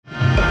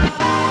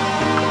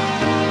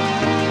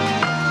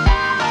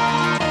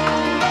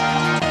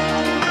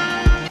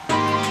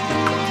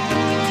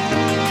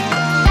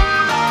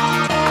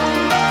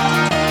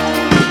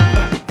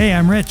Hey,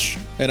 I'm Rich.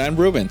 And I'm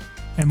Ruben.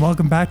 And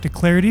welcome back to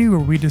Clarity, where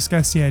we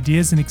discuss the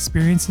ideas and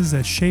experiences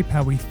that shape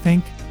how we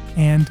think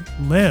and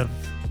live.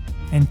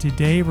 And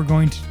today we're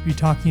going to be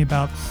talking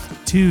about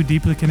two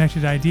deeply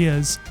connected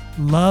ideas,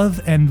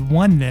 love and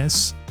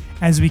oneness,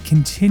 as we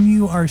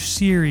continue our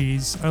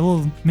series, our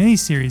little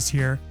mini-series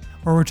here,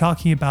 where we're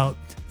talking about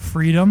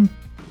freedom,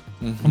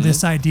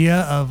 this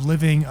idea of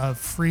living a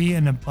free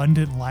and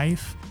abundant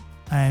life,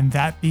 and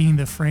that being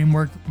the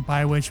framework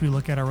by which we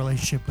look at our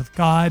relationship with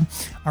God,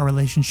 our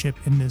relationship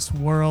in this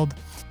world,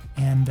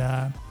 and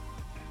a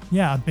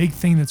big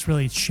thing that's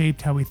really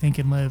shaped how we think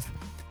and live,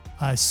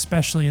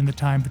 especially in the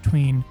time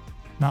between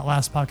not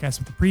last podcast,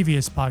 but the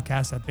previous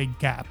podcast, that big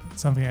gap.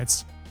 It's something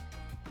that's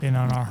been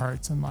on our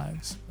hearts and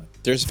lives. But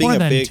there's been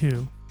a big,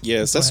 too.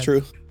 Yes, that's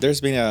true.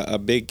 There's been a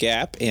big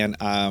gap, and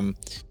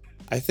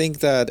I think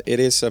that it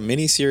is a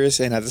mini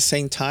series, and at the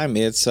same time,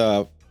 it's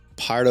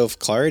part of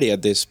Clarity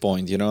at this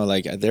point. You know,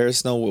 like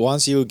there's no,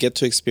 once you get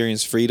to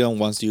experience freedom,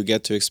 once you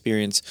get to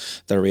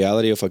experience the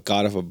reality of a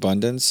God of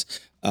abundance,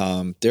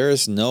 there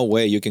is no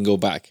way you can go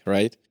back,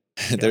 right?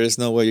 Yeah. There is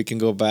no way you can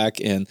go back,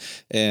 and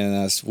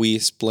as we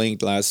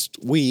explained last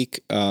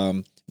week,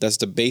 that's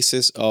the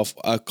basis of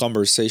our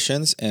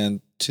conversations.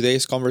 And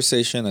today's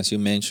conversation, as you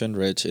mentioned,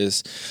 Rich,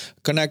 is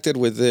connected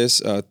with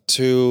this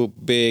two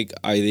big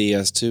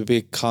ideas, two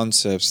big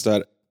concepts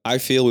that I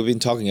feel we've been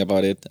talking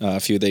about it a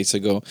few days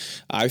ago.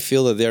 I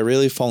feel that they're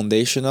really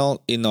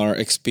foundational in our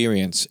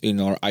experience, in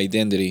our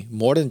identity,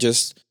 more than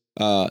just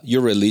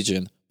your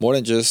religion, more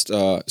than just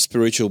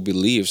spiritual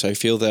beliefs. I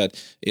feel that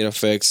it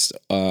affects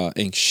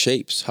and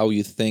shapes how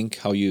you think,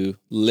 how you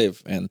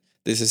live. And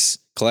this is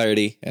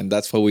Clarity, and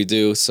that's what we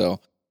do. So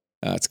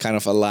it's kind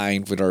of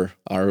aligned with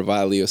our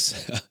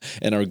values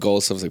and our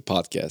goals of the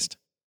podcast.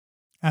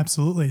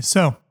 Absolutely.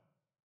 So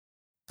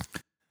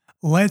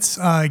let's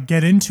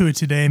get into it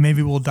today.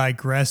 Maybe we'll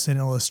digress in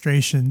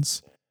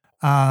illustrations.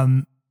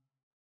 I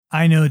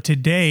know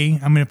today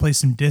I'm going to play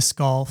some disc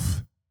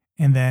golf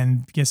and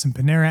then get some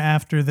Panera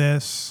after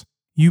this.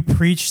 You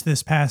preached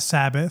this past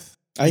Sabbath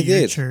at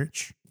your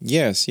church.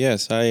 Yes.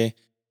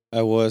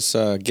 I was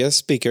a guest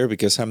speaker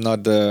because I'm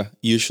not the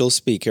usual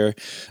speaker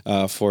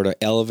for the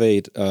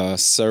Elevate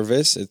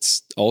service.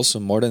 It's also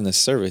more than a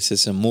service.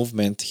 It's a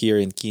movement here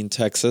in Keene,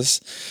 Texas,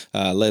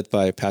 led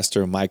by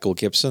Pastor Michael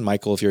Gibson.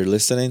 Michael, if you're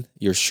listening,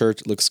 your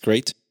shirt looks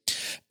great.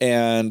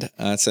 And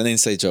it's an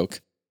inside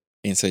joke.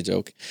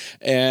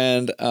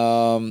 And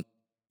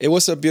it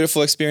was a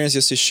beautiful experience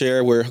just to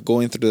share. We're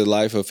going through the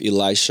life of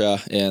Elisha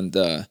and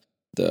the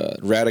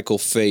radical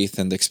faith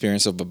and the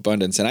experience of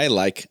abundance. And I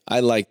like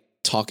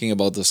talking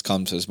about those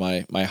concepts.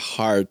 My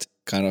heart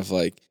kind of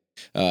like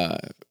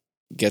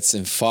gets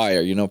in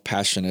fire,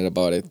 passionate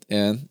about it.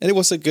 And it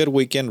was a good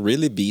weekend,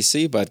 really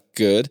busy, but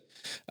good.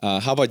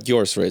 How about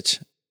yours,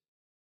 Rich?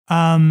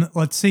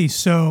 Let's see.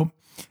 So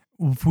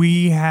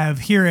we have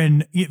here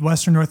in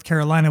Western North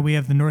Carolina, we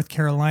have the North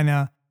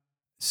Carolina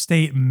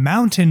State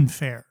Mountain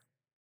Fair,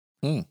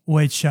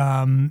 which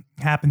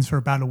happens for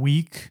about a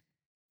week.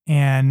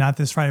 And not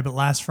this Friday, but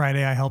last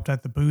Friday, I helped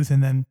at the booth.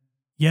 And then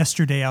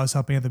yesterday, I was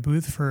helping at the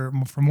booth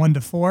from 1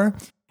 to 4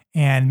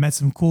 and met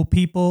some cool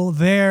people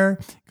there.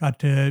 Got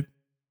to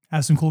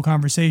have some cool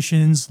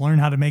conversations, learn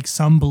how to make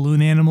some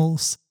balloon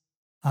animals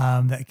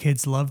that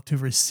kids love to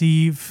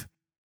receive.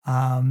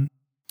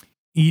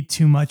 Eat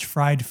too much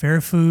fried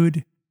fair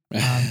food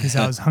because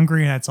I was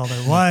hungry and that's all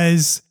there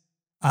was.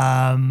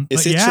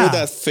 Is it true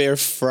that fair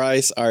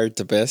fries are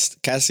the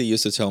best? Cassie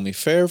used to tell me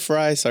fair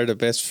fries are the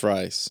best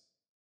fries.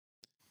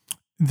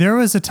 There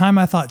was a time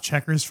I thought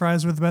Checkers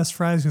fries were the best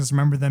fries because I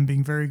remember them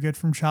being very good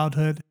from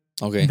childhood.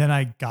 Okay. And then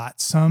I got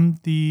some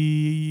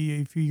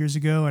a few years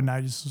ago and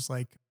I just was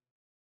like,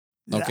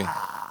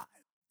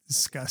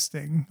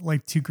 disgusting,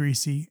 like too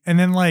greasy. And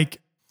then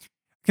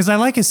because I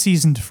like a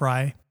seasoned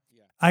fry.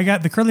 Yeah. I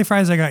got the curly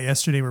fries I got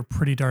yesterday were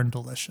pretty darn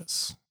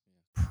delicious.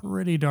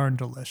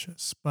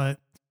 But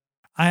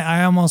I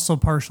am also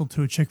partial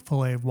to a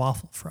Chick-fil-A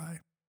waffle fry.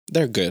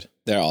 They're good.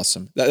 They're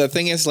awesome. The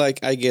thing is, I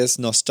guess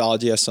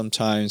nostalgia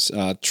sometimes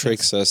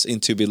tricks us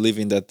into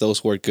believing that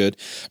those were good.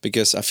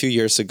 Because a few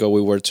years ago,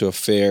 we were to a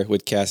fair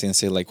with Cassie and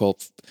said,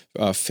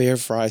 fair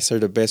fries are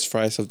the best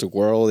fries of the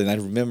world. And I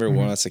remember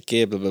when I was a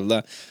kid, blah, blah,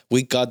 blah.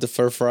 We got the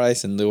fair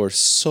fries and they were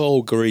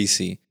so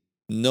greasy,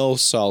 no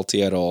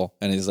salty at all.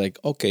 And it's like,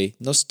 okay,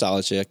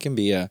 nostalgia can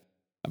be a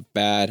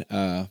bad,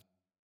 I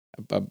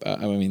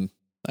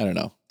don't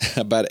know,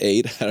 a bad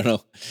aid. I don't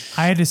know.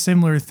 I had a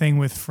similar thing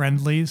with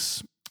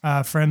Friendly's.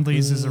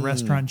 Friendly's is a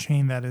restaurant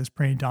chain that is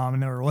pretty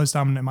dominant, or was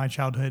dominant in my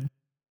childhood,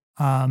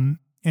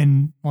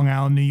 in Long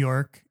Island, New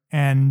York.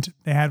 And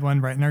they had one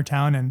right in our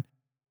town, and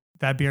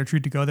that'd be our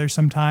treat to go there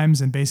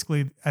sometimes. And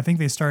basically, I think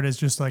they started as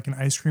just like an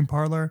ice cream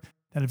parlor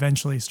that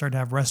eventually started to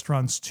have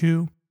restaurants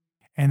too.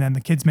 And then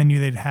the kids menu,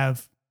 they'd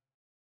have,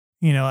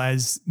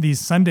 as these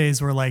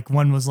Sundays were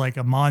one was like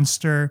a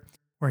monster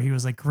where he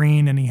was like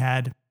green and he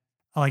had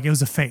it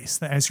was a face.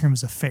 The ice cream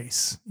was a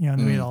face, and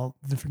they made all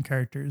the different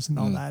characters and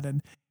all that.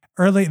 And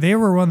they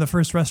were one of the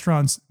first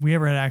restaurants we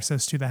ever had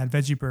access to that had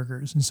veggie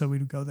burgers. And so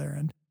we'd go there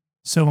and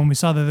So when we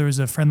saw that there was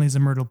a Friendlies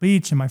in Myrtle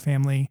Beach and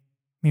me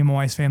and my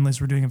wife's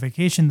families were doing a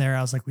vacation there,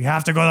 I was like, we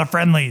have to go to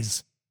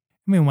Friendlies.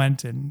 And we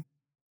went, and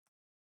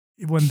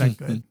it wasn't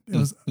that good.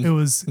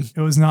 It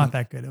was not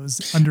that good. It was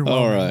underwhelming.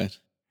 All right.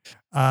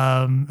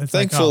 It's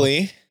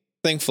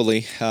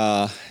Thankfully,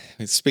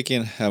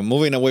 speaking,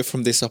 moving away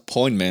from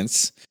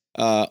disappointments,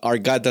 our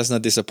God does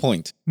not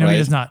disappoint. No, right? He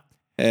does not.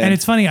 And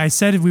it's funny. I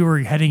said we were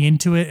heading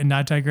into it and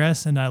not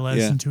digress, and I led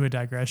us into a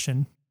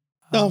digression.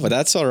 No, but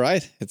that's all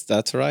right.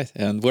 That's all right.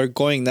 And we're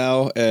going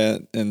now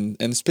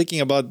and speaking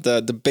about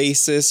the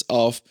basis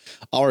of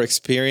our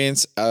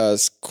experience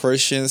as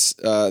Christians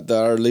that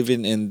are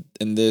living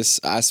in this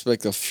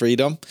aspect of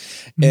freedom,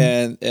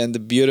 and the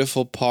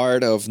beautiful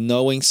part of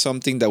knowing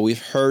something that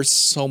we've heard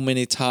so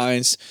many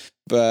times,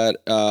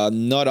 but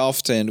not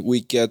often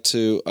we get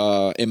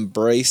to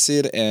embrace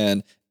it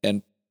and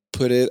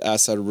put it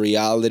as a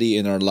reality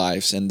in our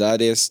lives. And that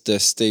is the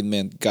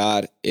statement,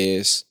 God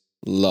is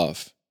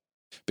love.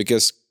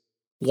 Because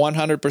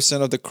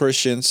 100% of the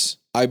Christians,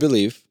 I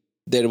believe,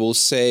 they will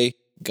say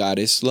God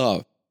is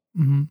love.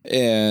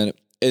 And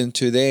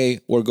today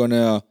we're going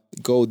to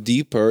go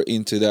deeper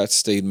into that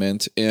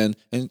statement and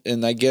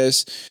I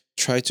guess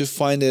try to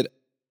find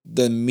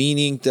the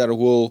meaning that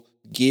will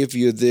give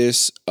you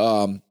this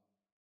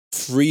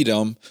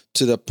freedom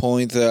to the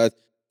point that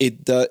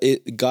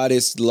God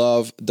is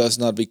love does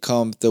not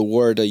become the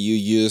word that you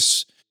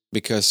use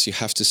because you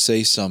have to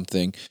say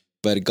something.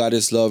 But God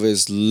is love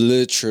is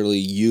literally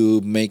you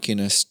making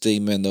a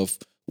statement of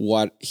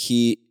what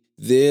He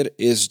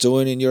is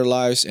doing in your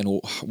lives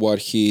and what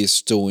He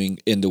is doing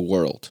in the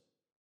world.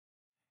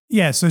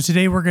 Yeah, so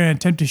today we're going to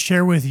attempt to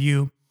share with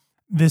you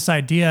this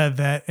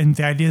idea and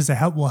the ideas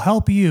that will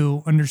help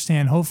you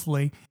understand,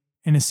 hopefully,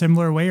 in a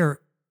similar way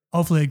or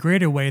hopefully a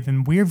greater way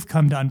than we've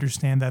come to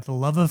understand, that the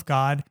love of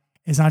God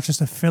is not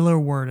just a filler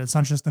word, it's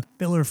not just a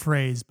filler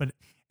phrase, but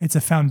it's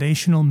a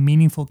foundational,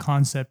 meaningful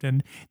concept.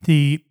 And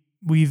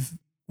we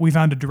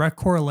found a direct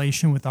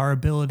correlation with our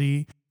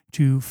ability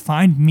to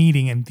find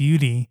meaning and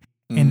beauty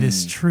in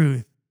this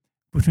truth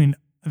between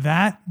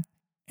that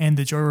and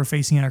the joy we're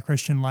facing in our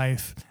Christian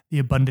life, the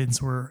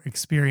abundance we're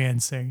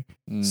experiencing.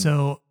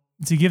 So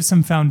to give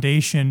some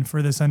foundation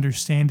for this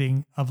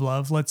understanding of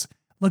love, let's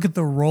look at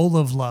the role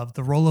of love,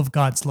 the role of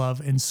God's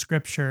love in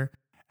Scripture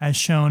as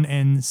shown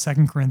in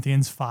 2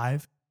 Corinthians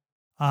 5,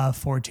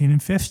 14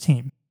 and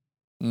 15.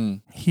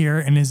 Here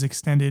in his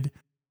extended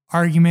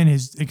argument,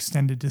 his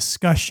extended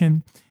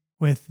discussion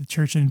with the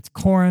church in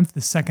Corinth, the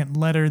second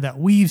letter that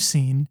we've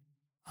seen,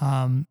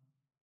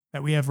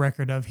 that we have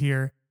record of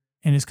here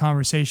in his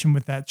conversation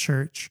with that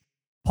church,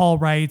 Paul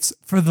writes,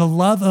 "For the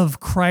love of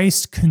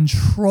Christ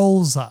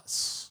controls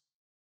us."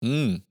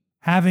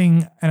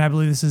 Having, and I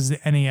believe this is the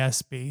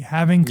NASB,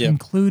 having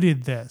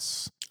concluded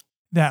this,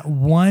 that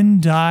one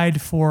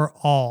died for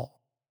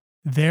all,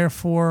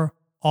 therefore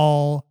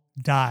all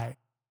died.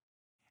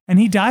 And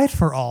he died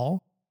for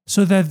all,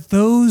 so that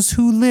those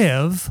who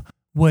live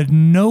would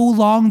no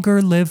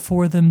longer live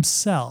for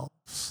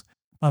themselves,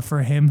 but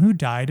for him who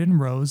died and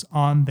rose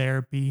on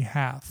their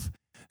behalf.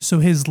 So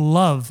his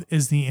love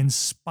is the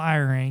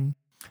inspiring.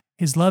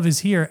 His love is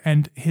here,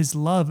 and his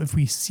love, if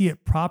we see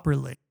it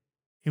properly,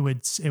 it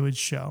would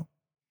show.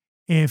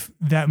 If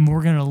that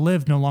we're going to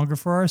live no longer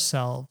for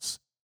ourselves,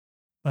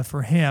 but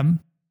for him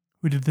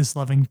who did this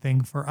loving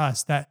thing for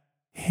us, that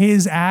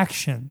his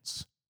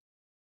actions,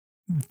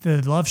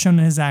 the love shown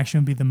in his action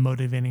would be the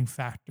motivating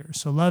factor.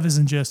 So love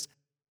isn't just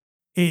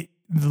the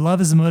love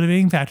is a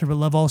motivating factor, but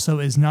love also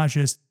is not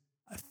just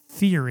a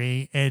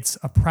theory, it's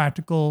a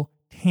practical,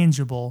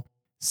 tangible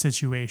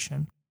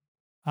situation.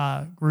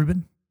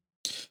 Ruben?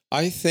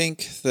 I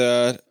think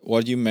that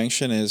what you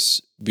mentioned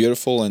is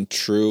beautiful and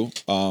true.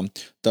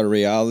 The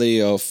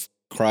reality of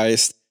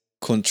Christ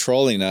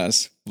controlling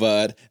us,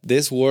 but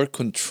this word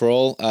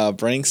control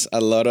brings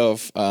a lot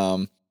of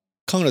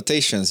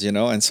connotations,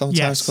 and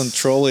sometimes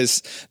control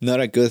is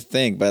not a good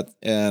thing, but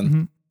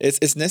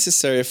it's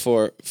necessary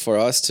for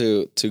us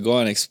to go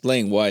and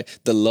explain why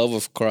the love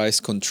of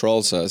Christ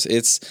controls us.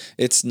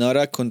 It's not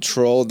a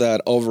control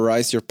that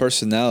overrides your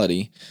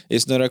personality.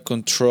 It's not a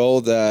control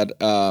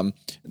that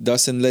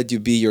doesn't let you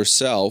be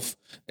yourself.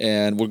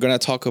 And we're going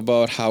to talk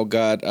about how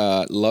God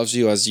loves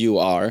you as you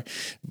are.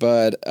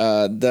 But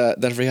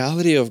the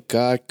reality of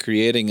God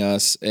creating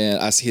us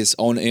as his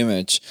own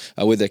image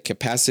with the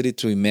capacity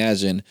to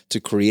imagine, to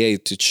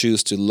create, to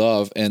choose, to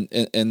love. And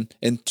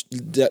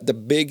the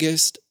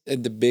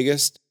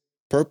biggest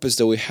purpose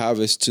that we have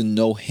is to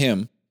know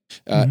him.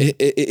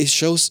 It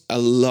shows a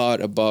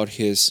lot about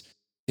his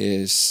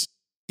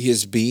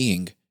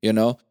being.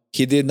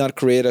 He did not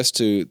create us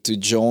to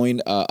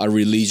join a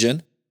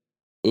religion.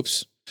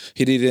 Oops.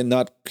 He did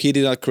not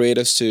create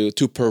us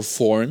to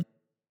perform.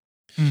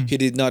 He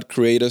did not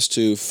create us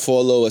to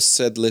follow a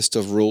set list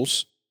of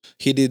rules.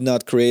 He did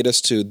not create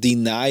us to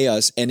deny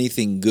us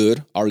anything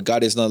good. Our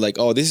God is not like,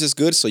 oh, this is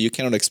good, so you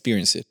cannot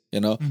experience it.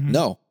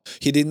 No,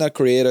 he did not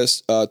create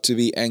us to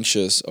be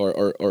anxious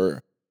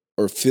or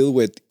filled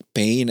with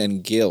pain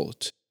and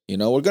guilt.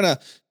 We're gonna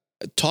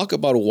talk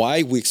about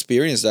why we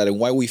experience that and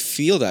why we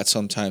feel that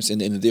sometimes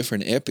in a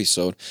different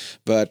episode.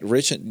 But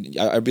Rich,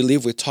 I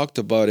believe we talked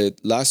about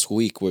it last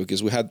week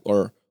because we had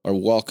our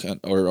walk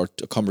or our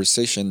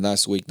conversation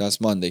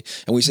last Monday,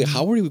 and we said,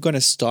 how are we going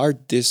to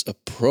start this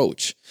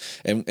approach?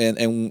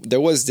 And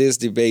there was this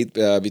debate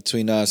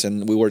between us,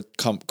 and we were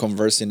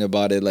conversing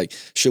about it. Like,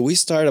 should we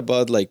start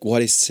about like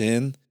what is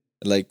sin?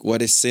 Like,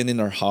 what is sin in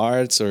our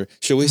hearts, or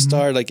should we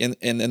start like and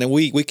then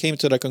we came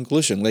to the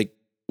conclusion like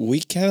we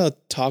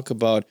cannot talk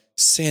about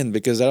sin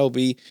because that'll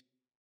be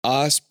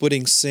us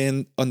putting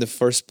sin on the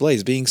first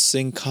place, being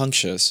sin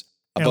conscious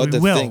about the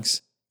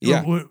things.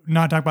 Yeah, we'll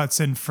not talk about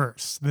sin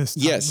first. This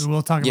time. Yes, we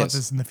will talk about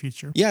this in the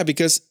future. Yeah,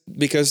 because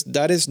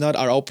that is not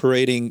our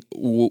operating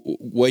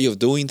way of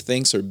doing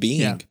things or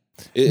being. Yeah.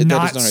 That is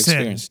not our sin.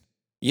 experience.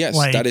 Yes,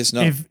 like, that is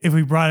not. If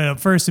we brought it up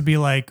first, it'd be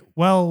like,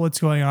 well, what's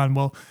going on?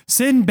 Well,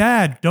 sin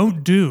bad,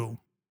 don't do.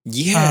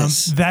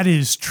 Yes, that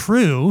is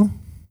true.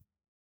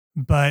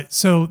 But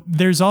so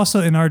there's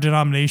also in our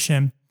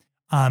denomination,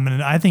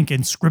 and I think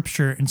in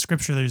scripture,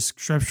 there's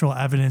scriptural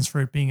evidence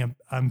for it being an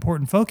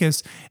important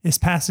focus. This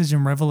passage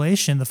in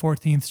Revelation, the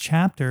 14th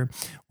chapter,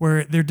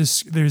 where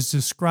there's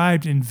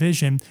described in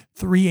vision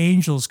 3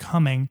 angels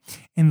coming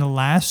in the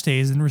last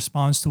days in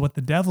response to what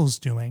the devil's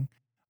doing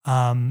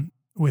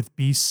with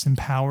beasts and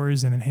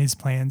powers and in his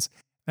plans,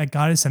 that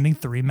God is sending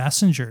 3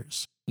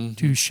 messengers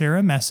to share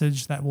a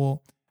message that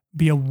will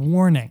be a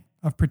warning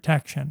of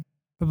protection.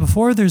 But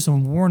before there's a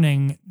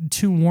warning,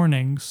 2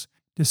 warnings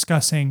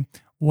discussing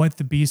what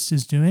the beast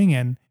is doing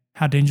and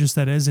how dangerous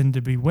that is and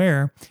to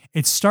beware.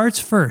 It starts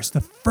first.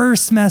 The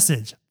first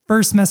message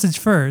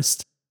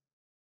first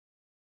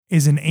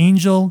is an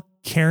angel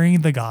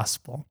carrying the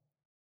gospel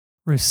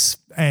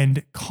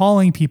and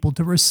calling people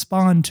to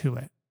respond to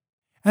it.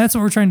 And that's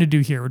what we're trying to do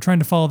here. We're trying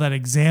to follow that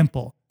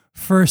example.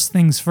 First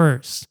things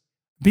first.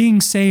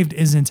 Being saved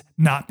isn't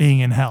not being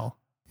in hell.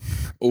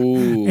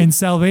 Ooh. And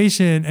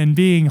salvation and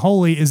being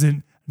holy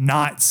isn't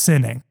not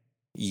sinning.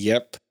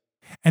 Yep.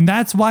 And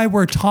that's why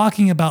we're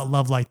talking about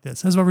love like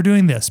this. That's why we're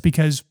doing this,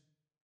 because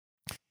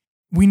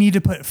we need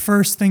to put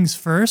first things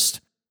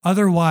first.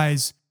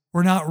 Otherwise,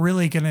 we're not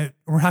going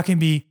to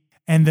be,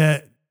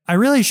 I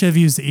really should have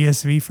used the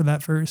ESV for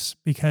that verse,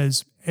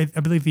 because I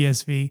believe the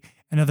ESV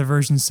and other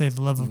versions say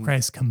the love of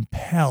Christ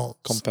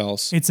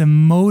compels. It's a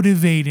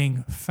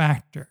motivating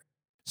factor.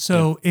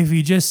 So if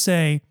you just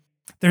say,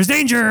 there's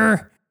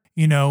danger,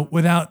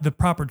 without the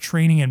proper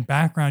training and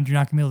background, you're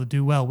not going to be able to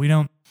do well. We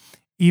don't,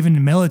 even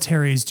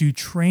militaries do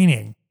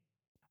training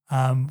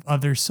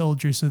of their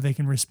soldiers so they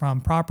can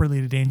respond properly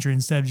to danger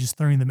instead of just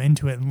throwing them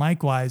into it. And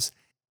likewise,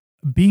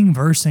 being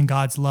versed in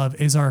God's love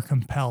is our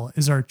compel,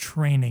 is our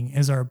training,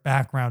 is our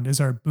background,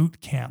 is our boot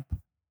camp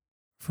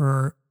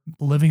for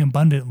living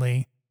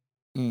abundantly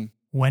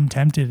when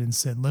tempted in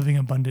sin, living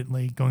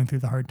abundantly, going through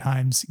the hard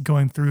times,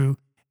 going through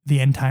the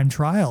end time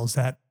trials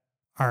that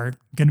are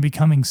going to be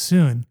coming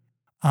soon.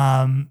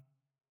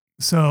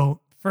 So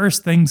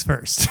first things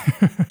first.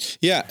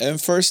 Yeah, and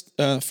first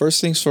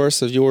things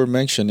first, as you were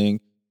mentioning,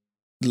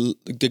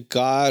 the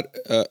God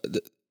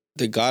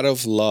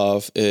of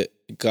love, it's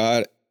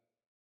not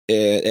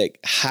that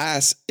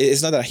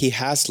he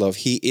has love,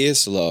 he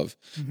is love.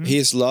 Mm-hmm.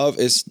 His love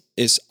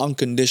is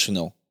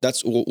unconditional.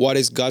 That's what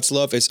is God's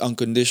love. Is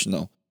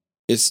unconditional.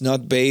 It's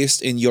not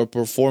based in your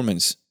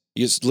performance.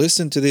 Just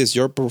listen to this,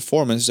 your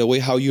performance, the way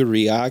how you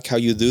react, how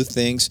you do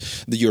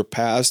things, your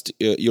past,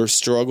 your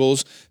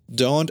struggles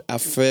don't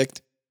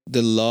affect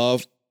the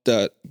love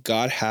that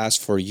God has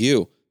for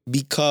you.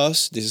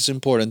 Because, this is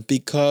important,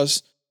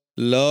 because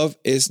love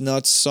is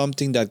not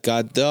something that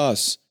God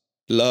does.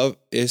 Love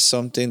is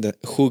something that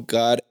who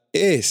God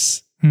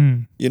is.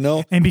 And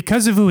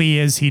because of who he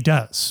is, he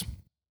does.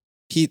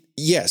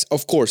 Yes,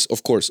 of course.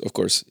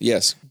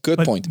 Yes, good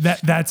point.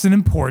 That's an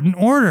important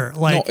order.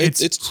 Like, no,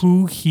 it's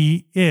who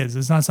he is.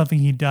 It's not something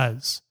he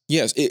does.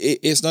 Yes,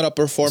 it's not a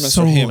performance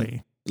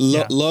solely for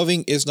him.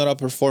 Loving is not a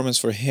performance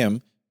for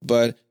him,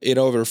 but it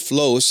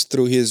overflows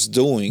through his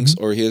doings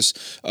or his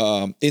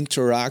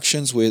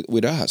interactions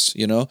with us,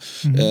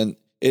 and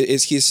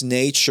it's his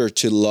nature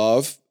to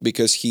love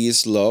because he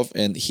is love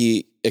and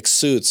he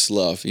exudes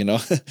love,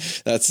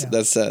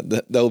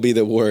 that'll be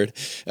the word,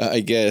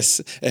 I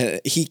guess.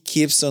 He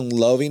keeps on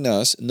loving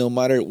us no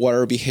matter what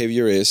our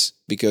behavior is,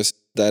 because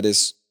that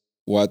is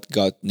what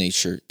God's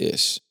nature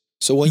is.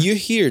 So when you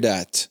hear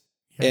that,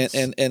 yes.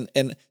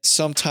 and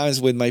sometimes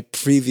with my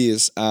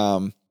previous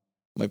I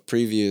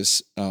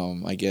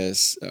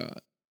guess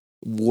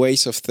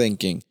ways of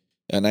thinking,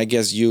 and I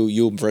guess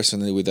you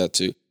resonate with that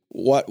too.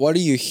 What do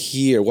you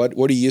hear? What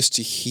do you used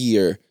to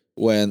hear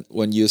when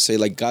you say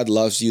like God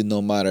loves you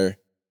no matter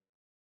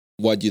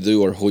what you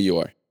do or who you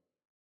are?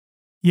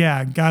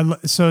 Yeah,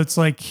 God. So it's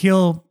like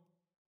he's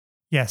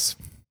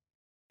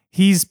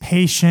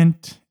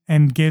patient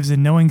and gives a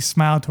knowing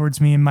smile towards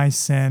me in my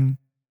sin.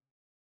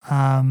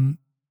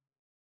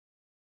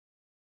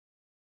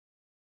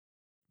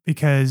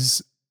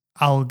 Because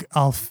I'll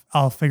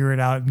figure it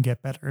out and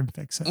get better and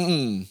fix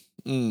it.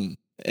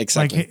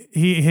 Exactly. Like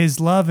his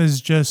love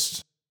is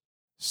just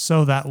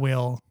so that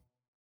we'll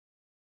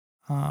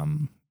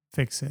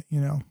fix it,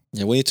 Yeah,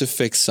 we need to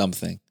fix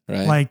something,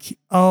 right? Like,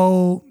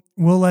 oh,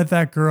 we'll let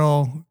that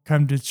girl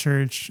come to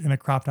church in a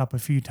crop top a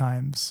few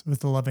times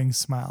with a loving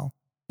smile.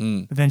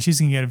 Mm. But then she's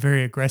going to get a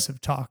very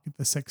aggressive talk at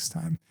the sixth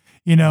time.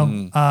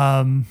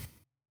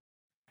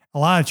 A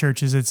lot of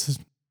churches, it's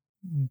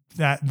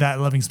that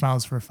loving smile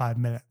is for 5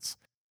 minutes.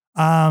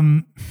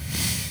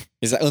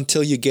 Is that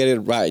until you get it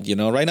right?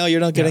 Right now you're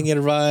not getting it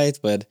right,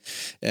 but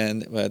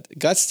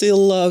God still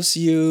loves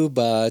you.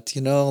 But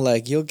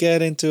you'll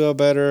get into a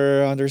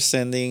better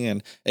understanding,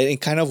 and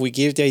kind of we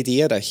give the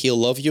idea that He'll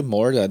love you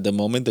more at the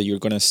moment that you're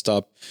gonna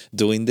stop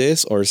doing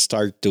this or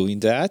start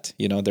doing that.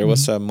 There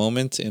was a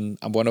moment in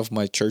one of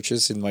my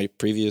churches in my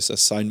previous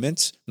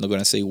assignments. I'm not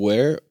gonna say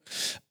where.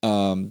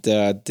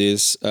 That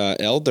this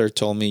elder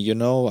told me,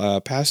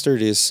 Pastor,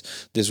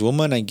 this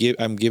woman,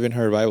 I'm giving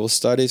her Bible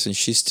studies, and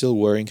she's still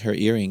wearing her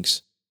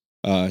earrings.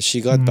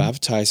 She got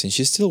baptized, and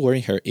she's still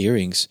wearing her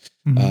earrings.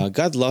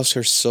 God loves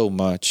her so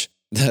much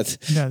that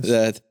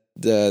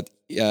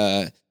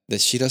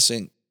she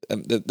doesn't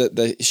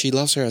that she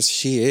loves her as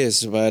she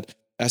is, but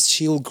as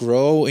she'll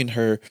grow in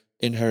her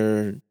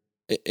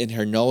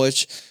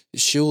knowledge,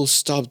 she will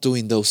stop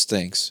doing those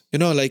things.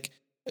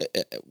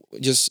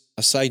 Just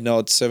a side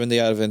note, Seventh-day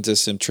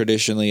Adventism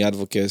traditionally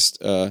advocates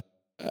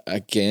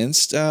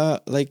against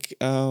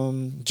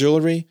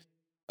jewelry.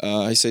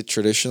 I say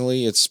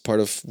traditionally, it's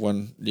part of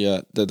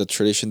the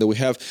tradition that we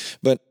have.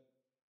 But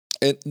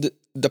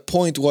the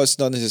point was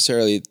not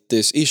necessarily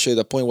this issue.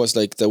 The point was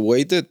the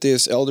way that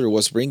this elder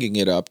was bringing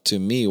it up to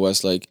me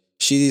was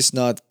she is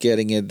not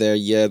getting it there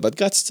yet, but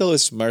God still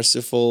is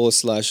merciful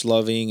 /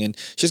 loving, and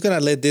she's gonna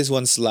let this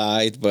one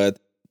slide, but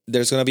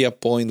there's gonna be a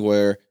point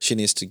where she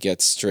needs to get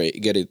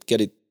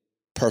it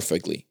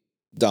perfectly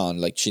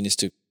done. She needs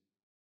to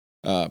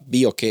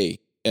be okay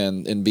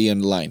and be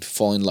in line,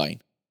 fall in line.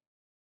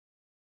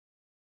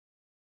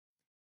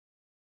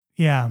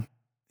 Yeah,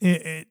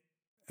 and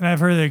I've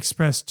heard it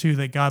expressed too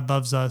that God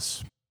loves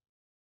us,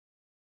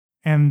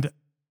 and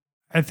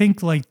I think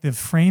the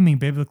framing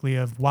biblically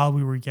of while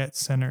we were yet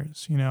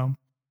sinners,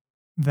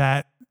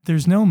 that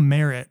there's no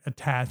merit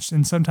attached.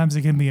 And sometimes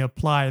it can be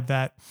applied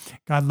that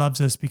God loves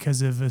us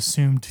because of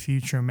assumed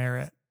future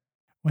merit,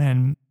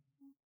 when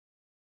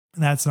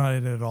that's not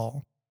it at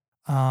all.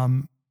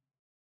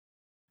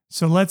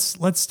 So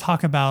let's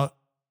talk about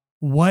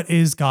what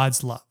is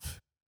God's love.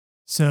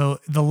 So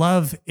the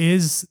love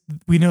is,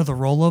 we know the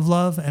role of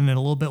love, and in a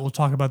little bit we'll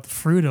talk about the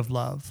fruit of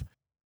love,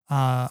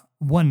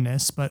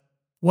 oneness. But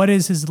what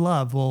is His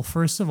love? Well,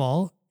 first of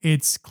all,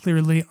 it's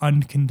clearly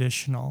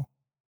unconditional.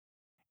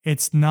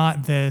 It's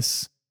not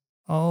this,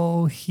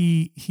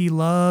 he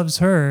loves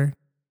her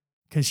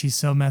because she's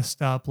so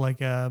messed up,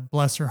 like a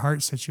bless her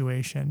heart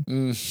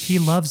situation. He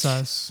loves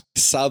us.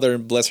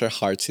 Southern bless her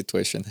heart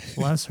situation.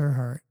 Bless her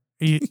heart.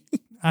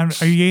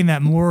 Are you getting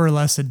that more or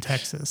less in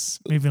Texas?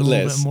 Maybe a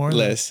little bit more.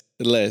 Less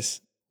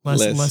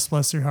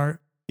bless her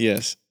heart.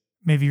 Yes.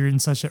 Maybe you're in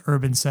such an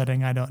urban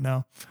setting. I don't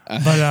know,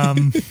 but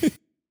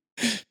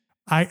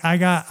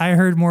I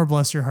heard more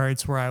bless your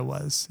hearts where I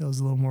was. It was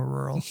a little more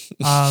rural.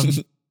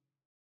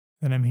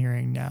 Than I'm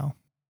hearing now.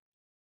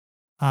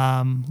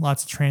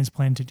 Lots of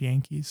transplanted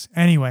Yankees.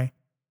 Anyway,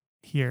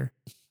 here.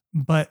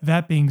 But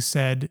that being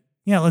said,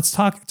 let's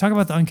talk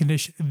about the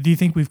unconditional. Do you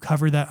think we've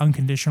covered that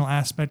unconditional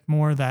aspect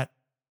more? That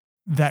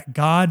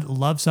God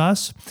loves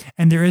us,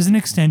 and there is an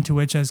extent to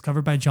which, as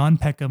covered by John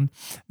Peckham,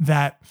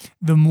 that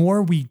the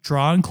more we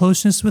draw in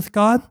closeness with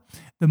God,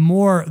 the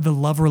more the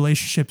love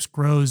relationships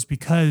grows,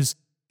 because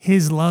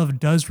His love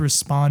does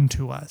respond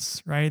to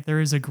us, right? There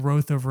is a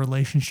growth of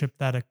relationship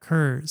that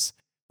occurs.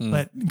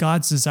 But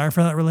God's desire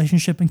for that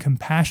relationship and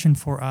compassion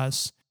for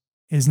us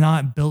is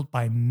not built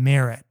by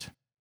merit.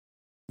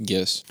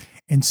 Yes.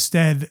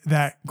 Instead,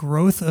 that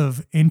growth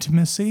of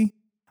intimacy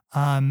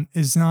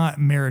is not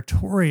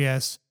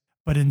meritorious,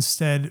 but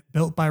instead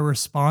built by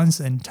response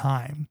and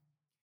time.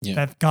 Yeah.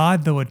 That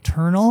God, though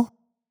eternal,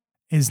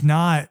 is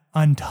not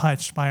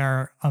untouched by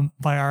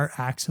our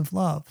acts of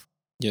love.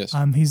 Yes.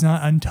 He's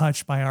not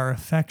untouched by our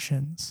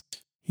affections.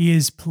 He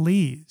is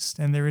pleased,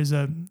 and there is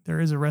a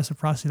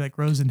reciprocity that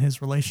grows in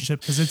His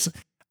relationship, because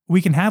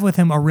we can have with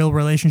Him a real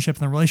relationship,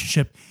 and the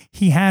relationship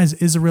He has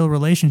is a real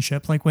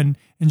relationship. Like when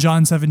in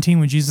John 17,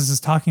 when Jesus is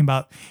talking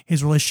about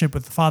His relationship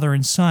with the Father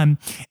and Son,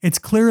 it's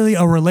clearly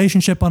a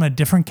relationship on a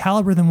different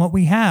caliber than what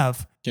we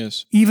have.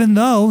 Yes. Even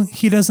though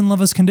He doesn't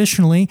love us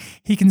conditionally,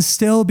 He can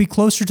still be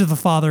closer to the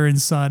Father and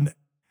Son,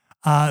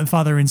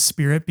 Father and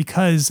Spirit,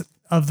 because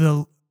of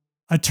the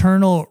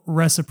eternal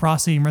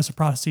reciprocity. And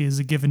reciprocity is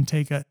a give and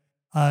take,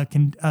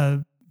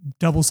 a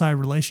double-sided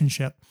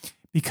relationship.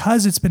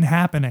 Because it's been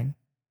happening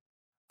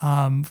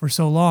for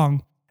so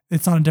long,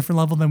 it's on a different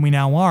level than we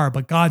now are.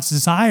 But God's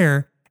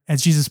desire,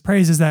 as Jesus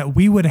prays, is that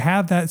we would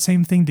have that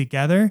same thing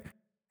together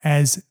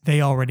as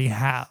they already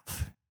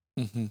have.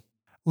 Mm-hmm.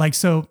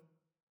 So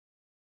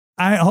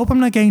I hope I'm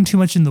not getting too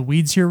much in the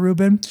weeds here,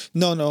 Ruben.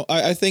 No.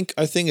 I think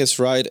it's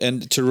right.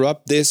 And to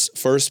wrap this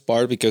first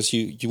part, because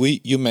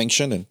you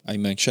mentioned, and I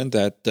mentioned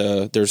that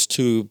there's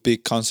two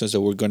big concepts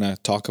that we're gonna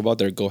talk about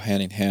that go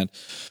hand in hand.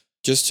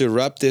 just to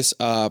wrap this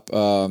up,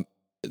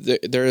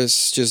 there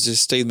is just this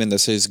statement that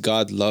says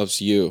God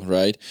loves you,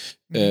 right?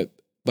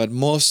 But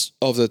most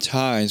of the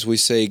times we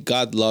say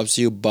God loves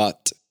you,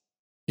 but,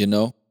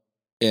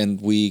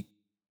 and we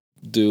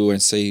do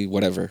and say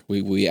whatever.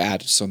 We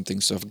add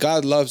something. So if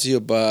God loves you,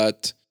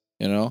 but,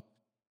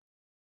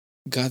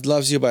 God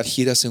loves you, but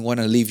he doesn't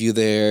want to leave you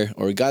there,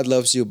 or God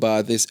loves you,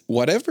 but this,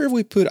 whatever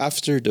we put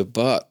after the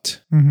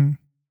but,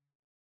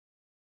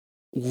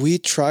 we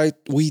try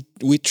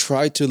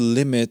to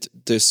limit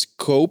the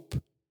scope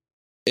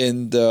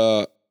and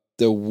the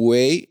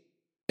way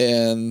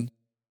and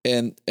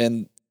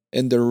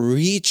the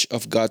reach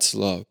of God's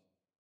love.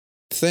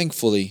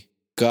 Thankfully,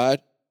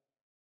 God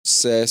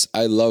says,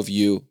 I love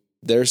you.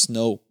 There's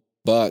no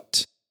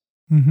but.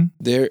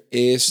 There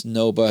is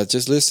no but.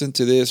 Just listen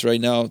to this right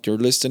now. You're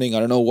listening.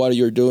 I don't know what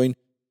you're doing.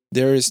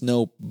 There is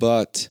no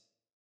but.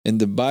 In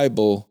the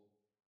Bible,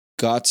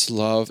 God's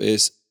love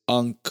is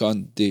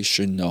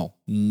unconditional.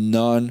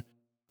 Not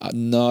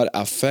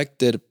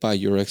affected by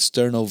your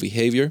external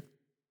behavior.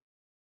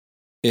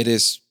 It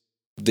is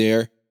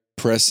there,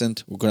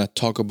 present. We're going to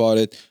talk about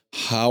it,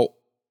 how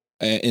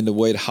in the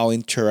way how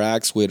it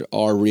interacts with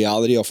our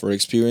reality of our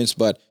experience.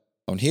 But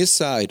on his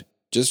side,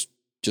 just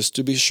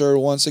to be sure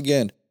once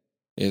again,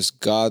 is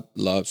God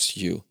loves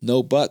you.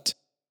 No but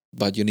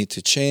you need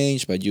to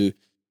change, but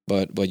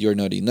you're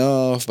not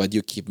enough, but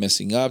you keep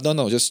messing up.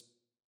 No, just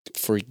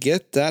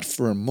forget that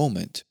for a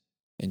moment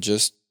and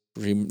just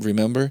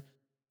remember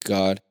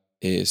God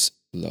is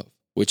love,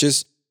 which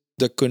is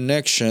the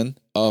connection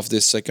of the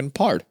second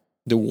part,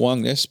 the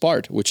oneness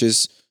part, which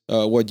is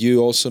what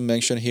you also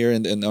mentioned here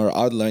in our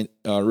outline,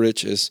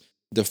 Rich, is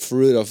the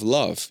fruit of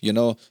love.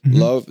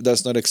 Love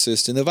does not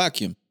exist in a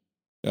vacuum.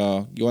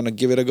 You want to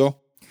give it a go?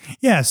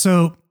 Yeah.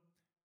 So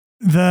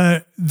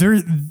instead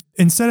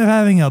of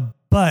having a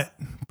but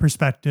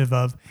perspective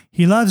of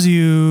he loves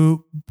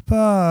you,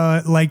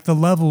 but like the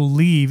love will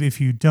leave if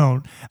you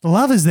don't. The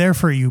love is there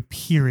for you,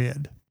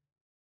 period.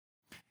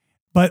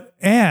 But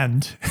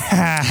and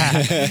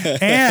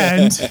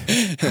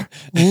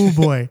oh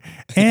boy,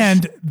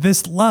 and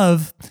this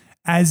love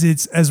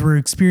as we're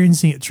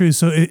experiencing it true.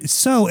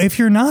 So if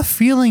you're not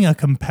feeling a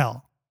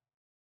compel,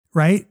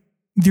 right?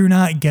 You're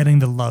not getting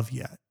the love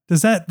yet.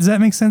 Does that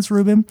make sense,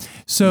 Ruben?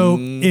 So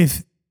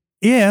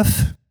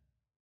if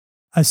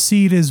a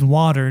seed is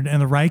watered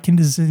and the right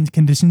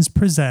conditions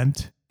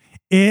present,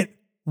 it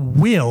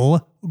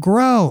will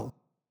grow.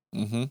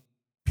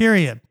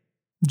 Period.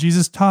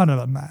 Jesus taught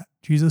on that.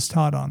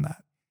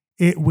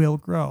 It will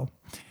grow.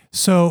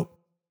 So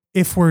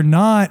if we're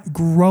not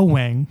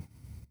growing,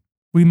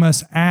 we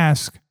must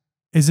ask,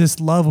 is this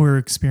love we're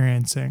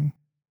experiencing?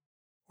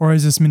 Or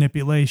is this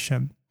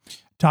manipulation?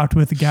 Talked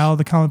with a gal at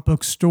the comic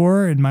book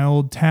store in my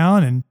old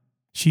town, and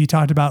she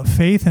talked about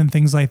faith and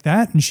things like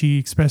that. And she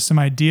expressed some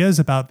ideas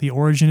about the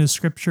origin of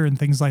scripture and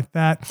things like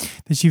that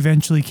she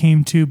eventually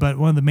came to. But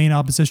one of the main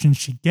oppositions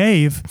she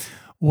gave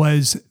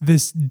was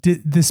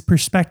this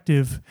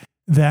perspective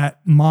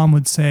that mom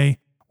would say,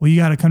 well, you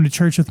got to come to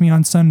church with me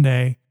on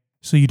Sunday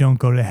so you don't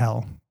go to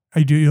hell.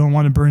 You don't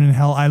want to burn in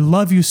hell. I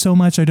love you so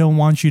much. I don't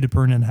want you to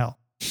burn in hell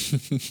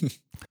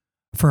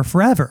for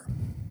forever,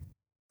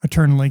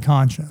 eternally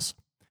conscious.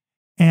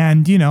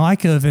 And, I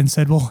could have then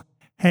said, well,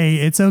 hey,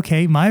 it's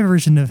okay. My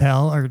version of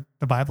hell, or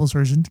the Bible's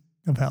version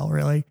of hell,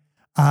 really,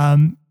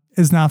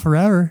 is not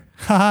forever.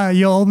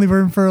 You'll only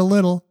burn for a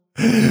little.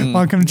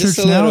 Want to come to church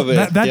now?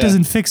 That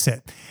doesn't fix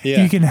it.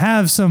 Yeah. You can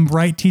have some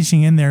right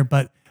teaching in there,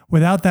 but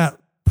without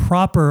that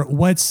proper,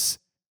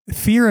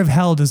 fear of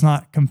hell does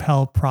not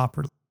compel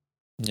properly.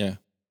 Yeah.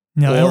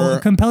 No, it will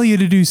compel you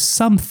to do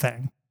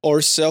something.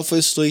 Or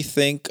selfishly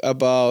think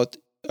about,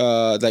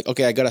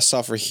 okay, I got to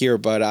suffer here,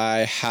 but I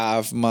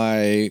have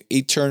my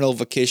eternal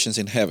vacations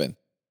in heaven.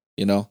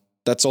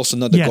 That's also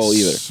not the goal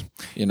either.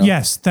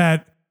 Yes,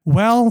 that,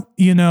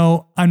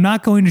 I'm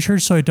not going to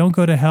church so I don't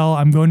go to hell.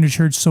 I'm going to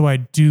church so I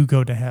do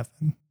go to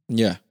heaven.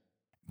 Yeah.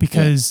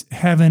 Because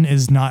heaven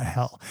is not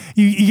hell.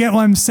 You get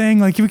what I'm saying?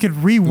 Like, you could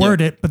reword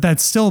it, but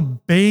that's still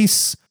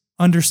base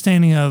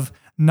understanding of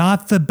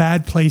not the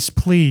bad place,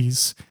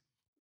 please.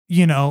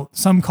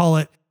 Some call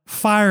it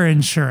fire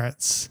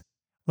insurance.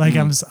 Like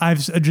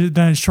I've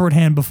done a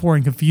shorthand before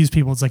and confused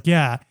people. It's like,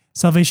 yeah,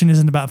 salvation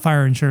isn't about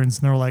fire insurance.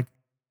 And they were like,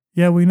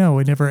 yeah, we know.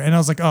 We never. And I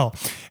was like, oh,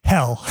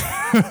 hell.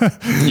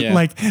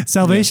 Like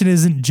salvation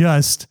isn't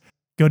just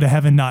go to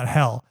heaven, not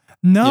hell.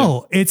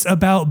 No, it's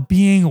about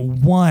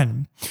being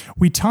one.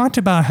 We talked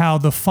about how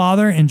the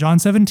Father in John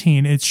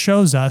 17, it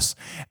shows us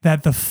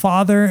that the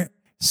Father,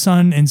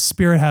 Son, and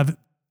Spirit have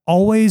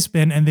always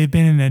been, and they've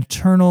been in an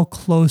eternal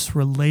close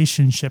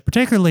relationship.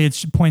 Particularly,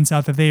 it points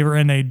out that they were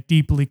in a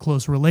deeply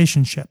close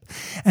relationship,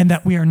 and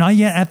that we are not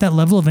yet at that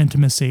level of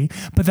intimacy,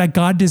 but that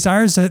God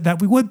desires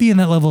that we would be in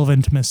that level of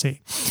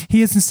intimacy.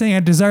 He isn't saying, I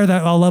desire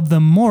that I'll love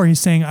them more. He's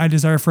saying, I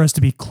desire for us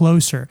to be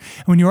closer.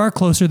 And when you are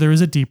closer, there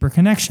is a deeper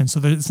connection. So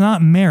that it's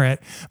not merit,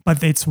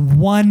 but it's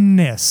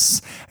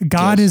oneness.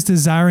 God is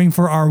desiring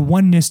for our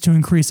oneness to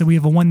increase, that we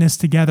have a oneness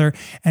together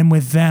and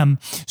with them.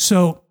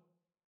 So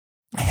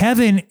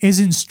heaven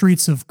isn't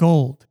streets of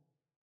gold.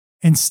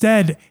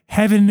 Instead,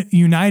 heaven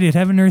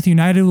and earth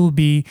united will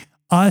be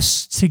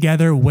us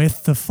together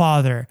with the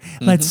Father.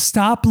 Let's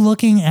stop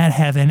looking at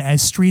heaven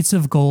as streets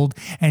of gold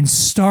and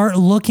start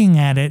looking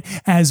at it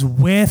as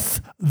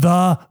with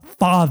the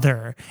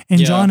Father. In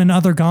John and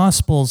other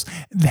Gospels,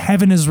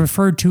 heaven is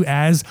referred to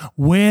as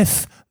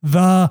with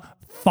the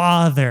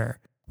Father.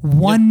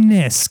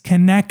 Oneness,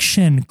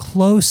 connection,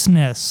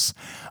 closeness.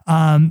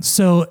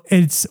 So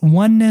it's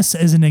oneness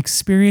as an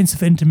experience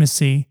of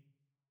intimacy.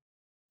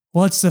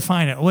 Well, let's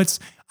define it.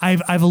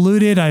 I've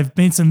alluded, I've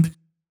made some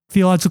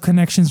theological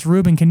connections.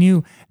 Ruben, can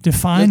you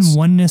define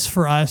oneness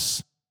for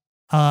us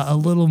a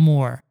little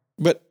more?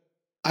 But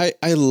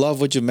I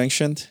love what you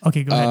mentioned.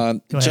 Okay, go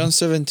ahead. John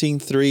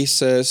 17:3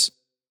 says,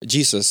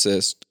 Jesus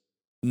says,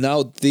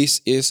 now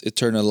this is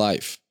eternal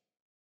life,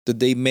 that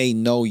they may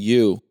know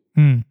you,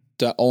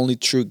 the only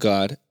true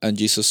God, and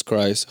Jesus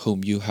Christ,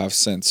 whom you have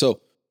sent.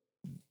 So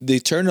the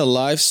eternal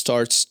life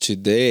starts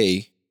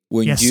today.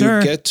 When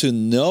you get to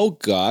know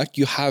God,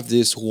 you have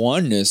this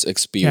oneness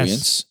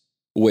experience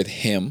with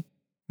Him.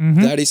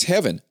 That is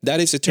heaven.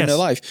 That is eternal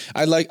life.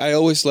 I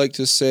always like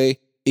to say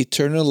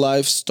eternal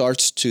life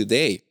starts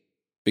today,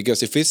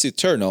 because if it's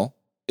eternal,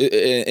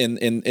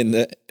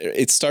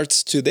 it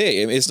starts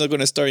today. It's not going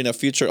to start in the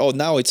future. Oh,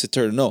 now it's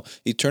eternal. No,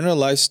 eternal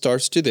life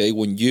starts today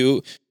when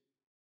you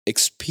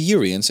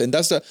experience, and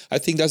I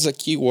think that's a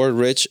key word,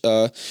 Rich,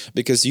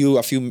 because you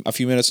a few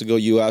minutes ago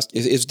you asked,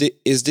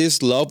 is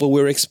this love what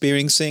we're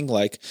experiencing?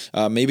 Like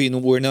maybe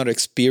we're not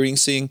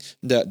experiencing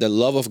the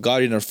love of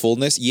God in our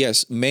fullness.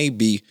 Yes,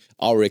 maybe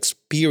our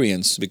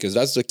experience, because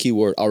that's the key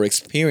word. Our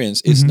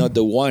experience is not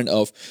the one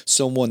of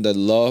someone that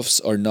loves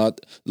or not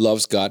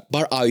loves God,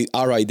 but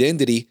our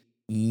identity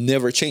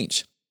never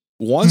change.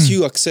 Once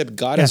you accept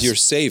God as your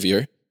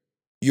Savior,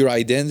 your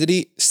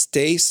identity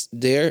stays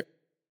there.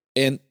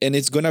 And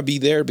it's going to be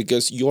there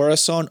because you're a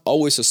son,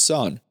 always a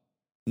son.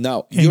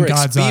 Now, your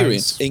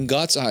experience in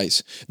God's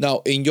eyes.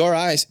 Now, in your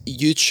eyes,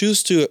 you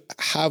choose to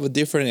have a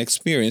different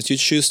experience. You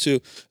choose to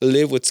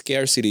live with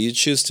scarcity. You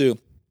choose to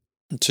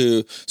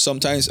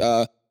sometimes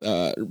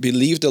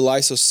believe the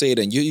lies of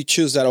Satan. You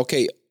choose that,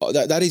 okay,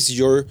 that is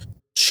your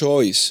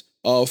choice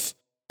of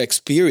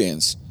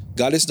experience.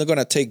 God is not going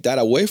to take that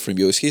away from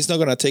you. He's not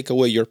going to take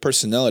away your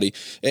personality.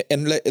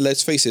 And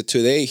let's face it,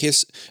 today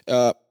He's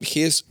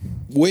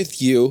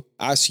with you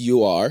as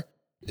you are.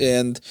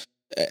 And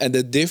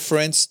the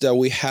difference that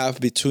we have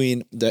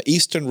between the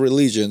Eastern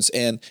religions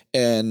and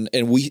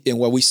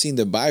what we see in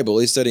the Bible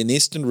is that in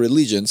Eastern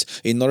religions,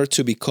 in order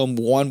to become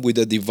one with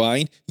the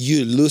divine,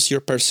 you lose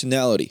your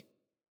personality.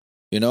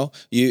 You know,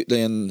 you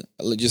then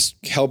just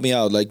help me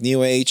out. Like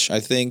New Age, I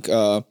think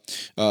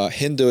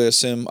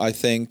Hinduism, I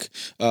think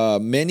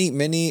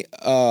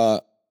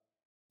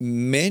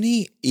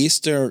many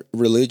Eastern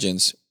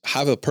religions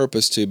have a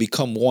purpose to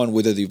become one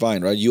with the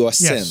divine, right? You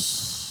ascend.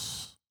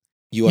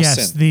 You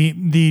ascend.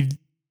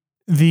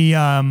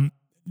 The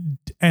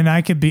and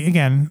I could be,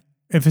 again,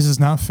 if this is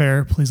not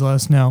fair, please let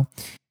us know.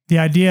 The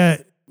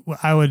idea,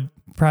 I would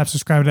perhaps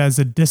describe it as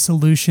a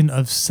dissolution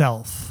of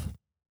self.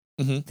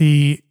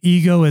 The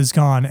ego is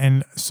gone.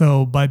 And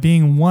so by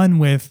being one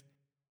with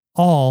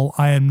all,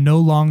 I am no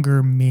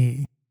longer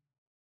me.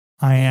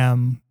 I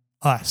am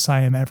us.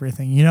 I am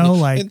everything, you know,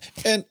 like,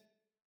 and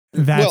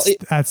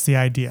that's the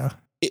idea.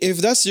 If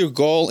that's your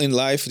goal in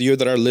life, you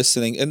that are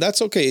listening, and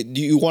that's okay. Do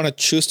you want to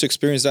choose to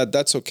experience that?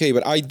 That's okay.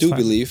 But I do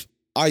believe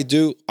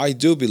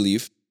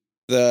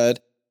that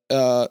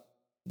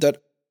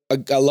that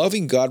a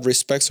loving God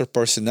respects our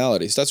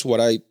personalities. That's what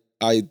I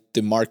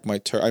mark my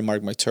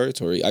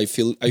territory. I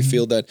feel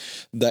that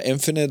the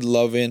infinite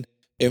loving,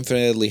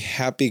 infinitely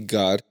happy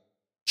God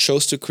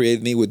chose to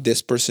create me with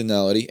this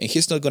personality, and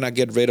He's not gonna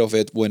get rid of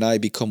it when I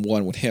become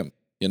one with Him.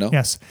 You know?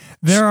 Yes,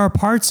 there are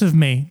parts of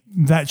me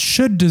that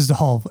should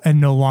dissolve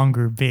and no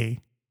longer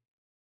be.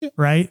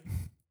 Right.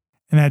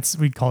 And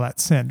we call that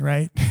sin,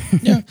 right?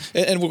 Yeah,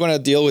 and we're gonna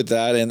deal with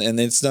that, and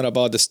it's not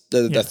about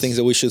the things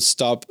that we should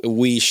stop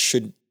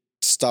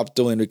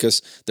doing,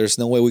 because there's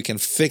no way we can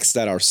fix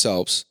that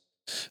ourselves.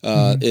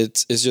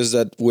 It's just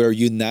that we're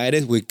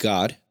united with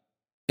God,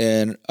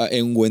 and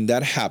when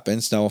that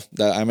happens, now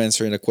that I'm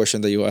answering a question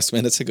that you asked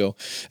minutes ago,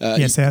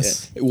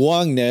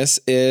 oneness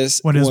is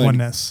what is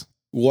oneness?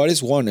 What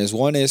is oneness?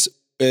 Oneness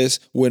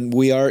is when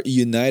we are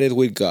united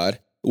with God,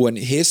 when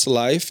His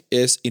life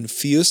is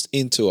infused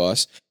into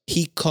us.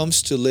 He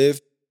comes to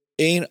live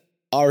in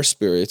our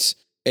spirits,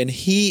 and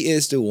He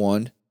is the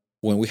one.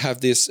 When we have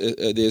this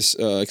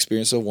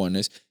experience of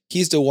oneness,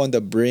 He's the one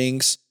that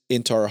brings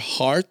into our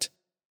heart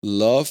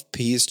love,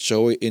 peace,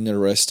 joy, inner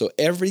rest. So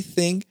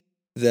everything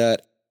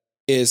that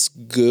is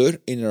good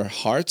in our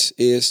hearts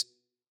is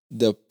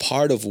the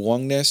part of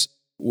oneness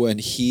when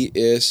He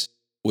is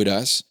with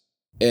us.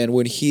 And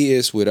when He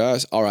is with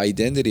us, our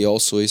identity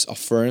also is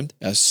affirmed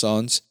as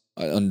sons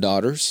and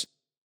daughters.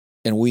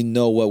 And we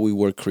know what we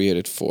were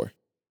created for.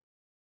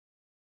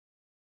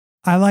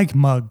 I like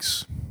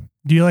mugs.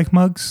 Do you like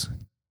mugs?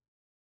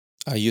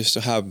 I used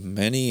to have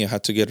many. I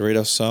had to get rid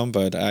of some,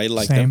 but I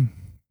like Same. them.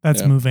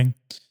 That's moving.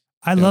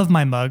 I love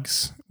my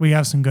mugs. We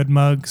have some good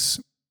mugs.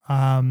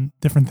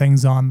 different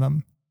things on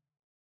them.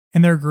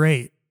 And they're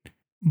great,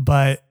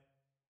 but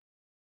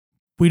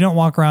we don't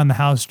walk around the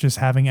house just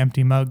having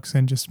empty mugs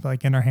and just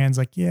like in our hands,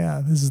 like,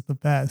 yeah, this is the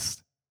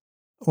best.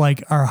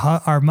 Like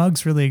our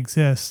mugs really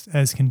exist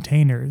as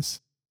containers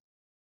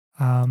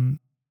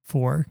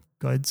for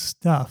good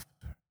stuff.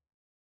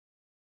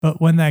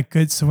 But when that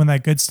good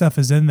stuff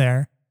is in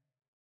there,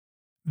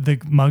 the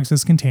mugs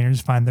as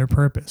containers find their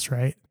purpose,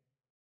 right?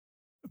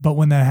 But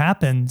when that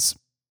happens,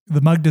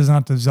 the mug does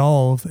not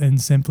dissolve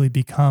and simply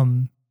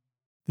become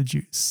the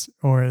juice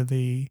or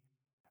the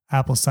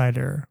apple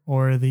cider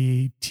or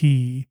the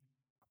tea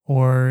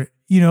or,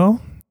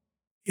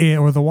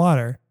 or the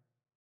water.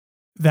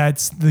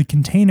 The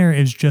container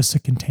is just a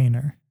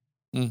container,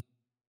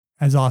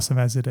 as awesome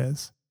as it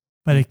is,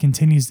 but it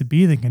continues to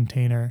be the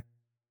container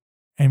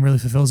and really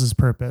fulfills its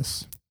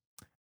purpose.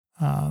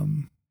 I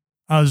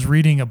was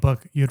reading a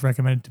book you had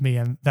recommended to me,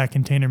 and that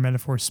container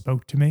metaphor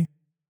spoke to me.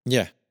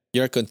 Yeah.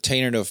 You're a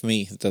container of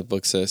me, that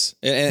book says.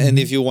 And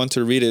if you want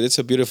to read it, it's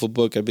a beautiful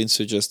book. I've been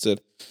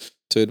suggested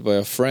to it by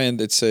a friend.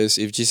 It says,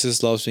 if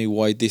Jesus loves me,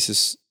 why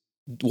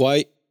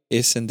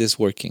isn't this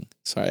working?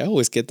 Sorry, I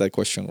always get that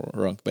question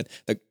wrong. But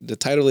the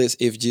title is,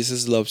 if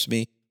Jesus loves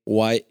me,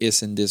 why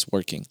isn't this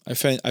working? I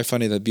find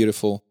it a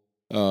beautiful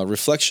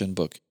reflection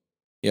book.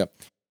 Yeah.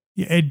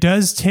 It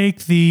does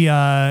take the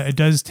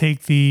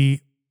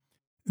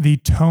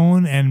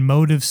tone and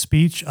mode of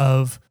speech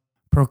of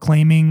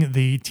proclaiming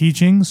the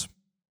teachings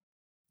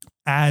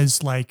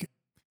as like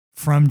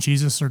from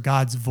Jesus or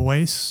God's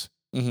voice.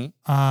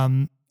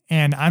 Mm-hmm.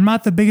 And I'm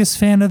not the biggest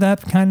fan of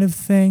that kind of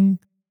thing.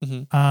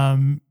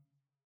 Mm-hmm.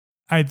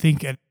 I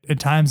think at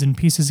times in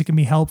pieces it can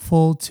be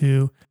helpful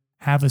to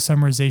have a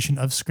summarization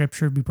of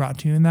scripture be brought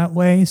to you in that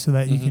way so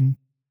that you can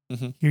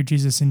hear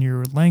Jesus in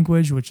your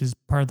language, which is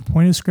part of the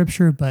point of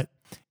scripture. But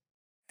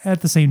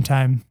at the same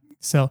time,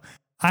 so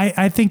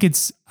I think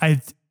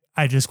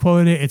I just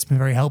quoted it. It's been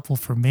very helpful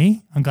for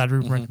me. I'm glad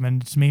Ruben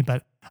recommended it to me,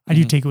 but I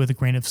do take it with a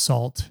grain of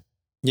salt.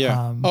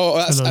 Yeah.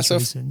 As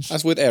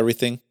with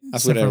everything.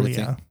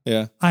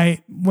 Yeah.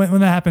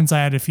 When that happens, I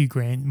add a few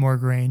more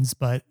grains,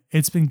 but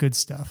it's been good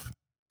stuff.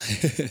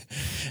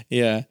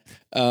 Yeah.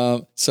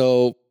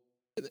 So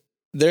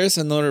there's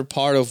another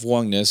part of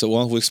oneness, the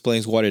one who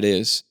explains what it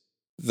is,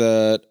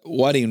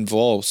 what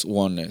involves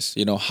oneness.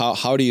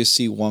 How do you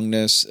see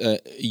oneness,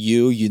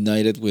 you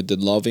united with the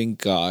loving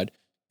God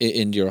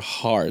in your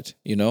heart,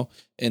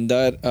 and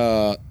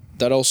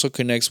that also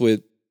connects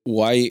with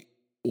why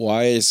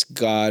is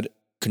God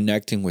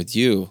connecting with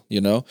you,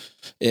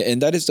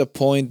 and that is the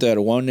point that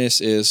oneness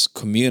is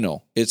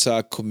communal. It's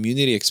a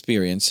community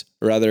experience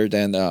rather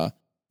than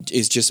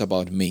it's just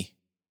about me.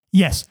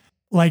 Yes.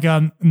 Like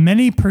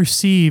many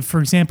perceive,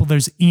 for example,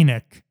 there's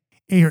Enoch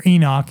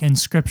in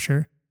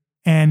scripture,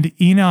 and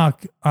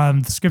Enoch,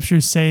 the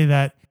scriptures say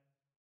that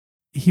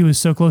he was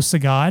so close to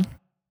God,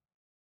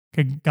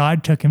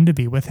 God took him to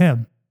be with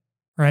him,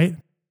 right?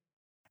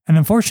 And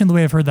unfortunately, the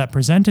way I've heard that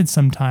presented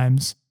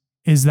sometimes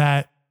is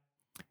that,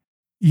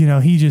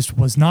 he just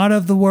was not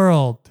of the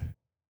world.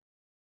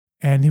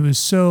 And he was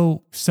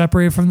so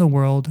separated from the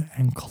world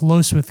and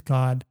close with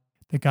God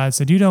that God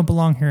said, you don't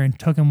belong here, and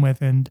took him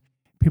with. And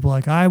people are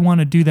like, I want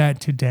to do that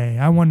today.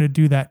 I want to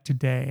do that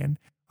today. And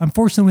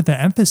unfortunately, with the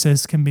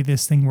emphasis can be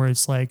this thing where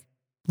it's like,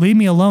 leave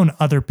me alone,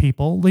 other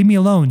people. Leave me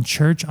alone,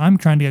 church. I'm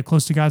trying to get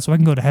close to God so I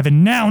can go to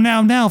heaven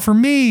now for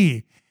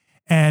me.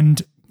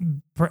 And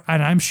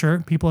I'm sure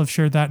people have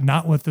shared that,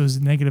 not with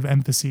those negative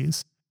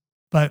emphases.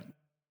 But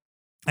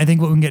I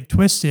think what we can get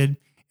twisted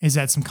is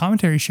that some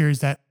commentary shares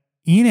that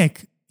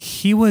Enoch,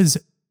 he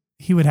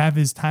would have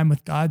his time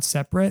with God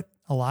separate,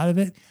 a lot of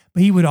it,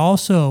 but he would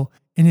also,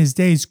 in his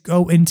days,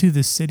 go into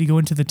the city, go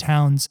into the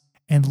towns,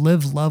 and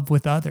live love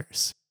with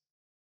others.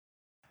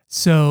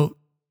 So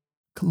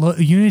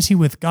unity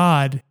with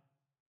God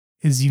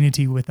is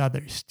unity with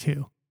others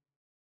too.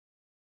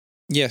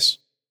 Yes.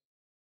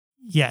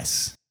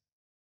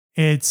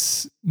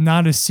 It's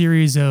not a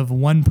series of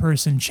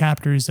one-person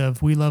chapters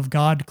of We Love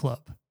God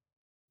Club,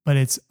 but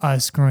it's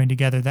us growing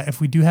together. That if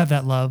we do have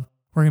that love,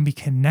 we're going to be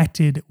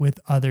connected with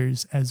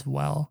others as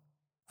well.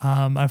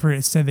 I've heard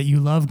it said that you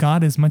love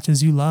God as much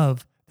as you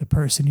love the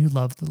person you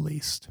love the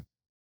least.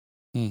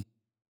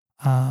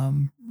 I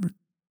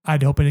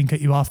hope I didn't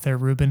cut you off there,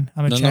 Ruben.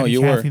 I'm a chatty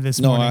Cathy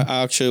this morning. No,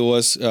 I actually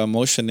was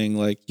motioning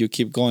like you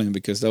keep going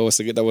because that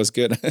was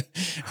good.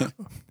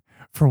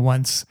 For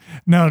once.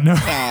 No.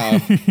 Oh,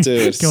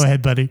 dude. Go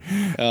ahead, buddy.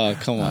 Oh,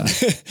 come on.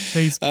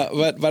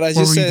 But as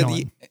you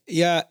said,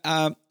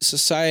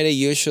 society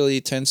usually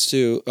tends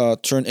to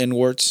turn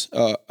inwards,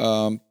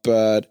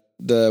 but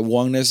the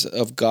oneness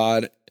of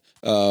God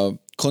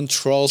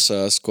controls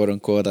us, quote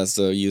unquote, as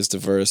they use the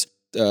verse,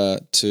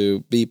 to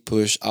be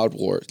pushed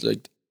outward.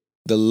 Like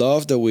the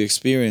love that we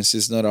experience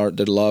is not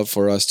the love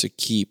for us to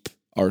keep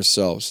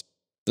ourselves.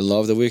 The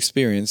love that we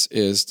experience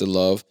is the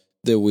love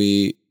that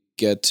we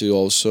get to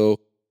also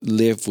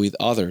live with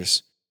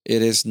others.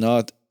 It is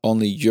not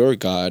only your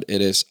God, it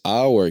is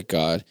our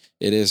God.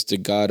 It is the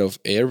God of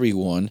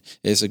everyone.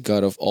 It is a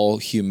God of all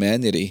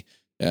humanity.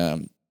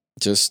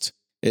 Just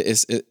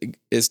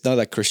It's not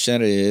that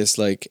Christianity is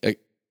like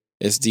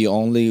it's the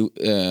only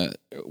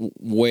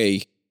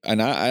way. And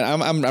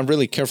I'm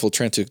really careful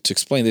trying to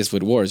explain this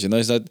with words.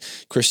 It's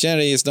not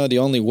Christianity is not the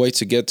only way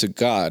to get to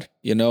God.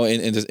 In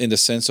the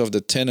sense of the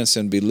tenets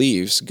and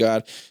beliefs,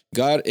 God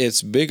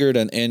is bigger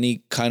than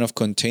any kind of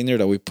container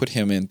that we put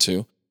Him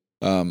into.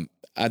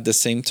 At the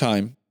same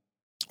time,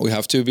 we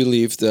have to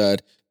believe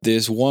that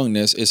this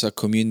oneness is a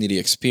community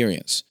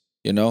experience.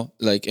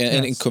 Like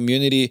and in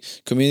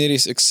Yes.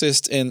 communities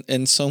exist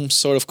in some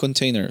sort of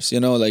containers.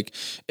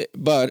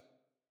 But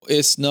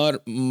it's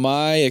not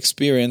my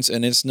experience,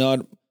 and it's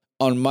not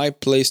on my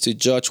place to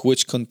judge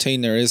which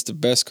container is the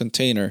best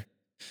container,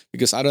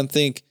 because I don't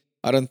think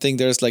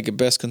there's like a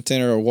best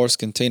container or worst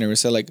container.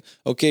 It's like,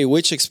 okay,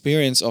 which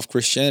experience of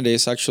Christianity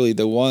is actually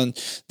the one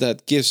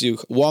that gives you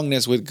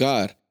oneness with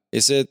God?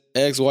 Is it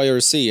X, Y, or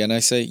Z? And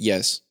I say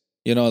yes.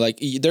 Like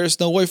there's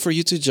no way for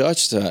you to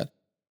judge that.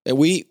 And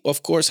we,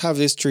 of course, have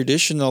this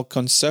traditional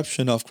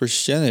conception of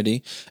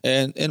Christianity,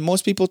 and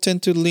most people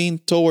tend to lean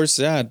towards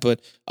that.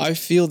 But I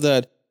feel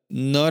that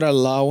not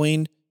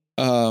allowing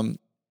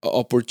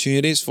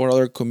opportunities for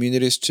other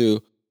communities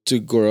to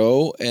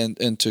grow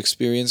and to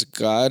experience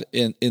God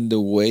in the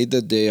way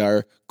that they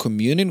are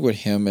communing with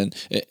Him,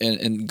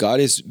 and God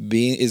is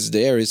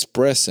there, is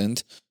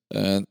present.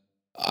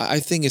 I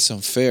think it's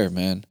unfair,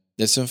 man.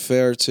 It's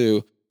unfair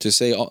to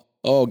say,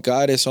 oh,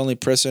 God is only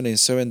present in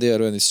Seventh-day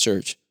Adventist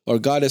Church, or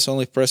God is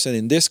only present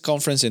in this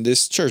conference in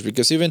this church,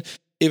 because even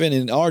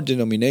in our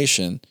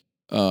denomination,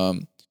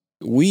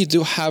 we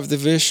do have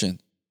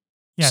division.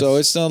 Yes. So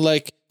it's not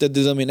like the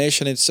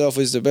denomination itself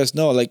is the best.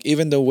 No, like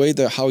even the way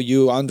that how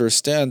you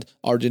understand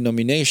our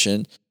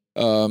denomination,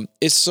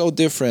 it's so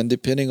different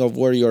depending of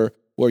where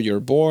you're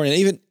born, and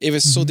even if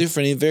it's so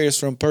different, it varies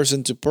from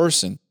person to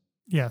person.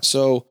 Yes.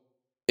 So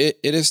it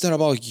is not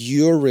about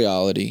your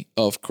reality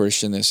of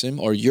Christianism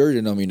or your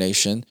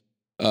denomination,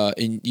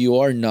 and you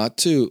are not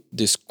to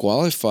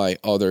disqualify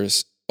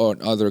others or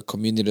other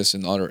communities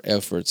and other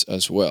efforts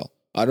as well.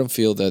 I don't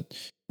feel that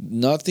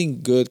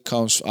nothing good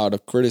comes out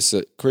of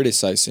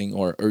criticizing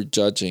or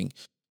judging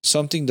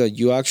something that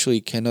you actually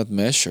cannot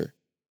measure,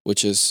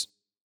 which is,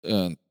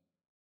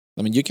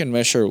 you can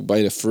measure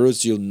by the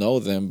fruits, you'll know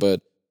them,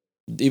 but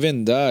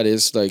even that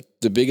is like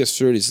the biggest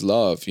fruit is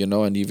love,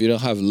 and if you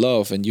don't have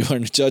love and you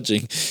aren't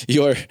judging,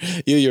 you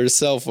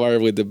yourself are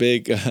with the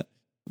big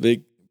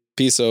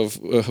piece of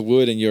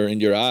wood in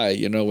your eye,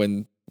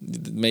 when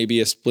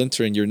maybe a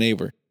splinter in your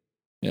neighbor.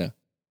 Yeah.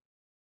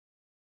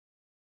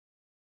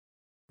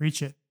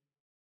 Reach it.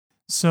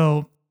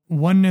 So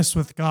oneness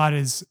with God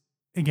is,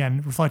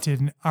 again, reflected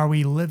in, are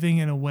we living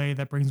in a way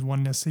that brings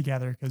oneness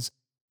together? Because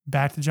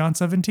back to John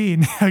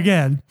 17,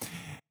 again,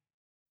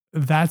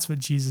 that's what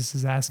Jesus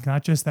is asking.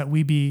 Not just that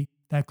we be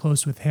that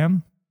close with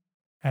Him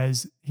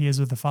as He is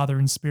with the Father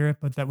in Spirit,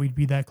 but that we'd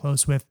be that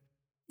close with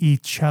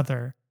each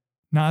other.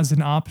 Not as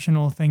an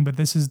optional thing, but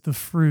this is the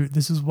fruit.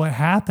 This is what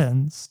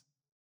happens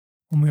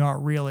when we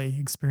aren't really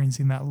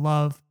experiencing that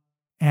love.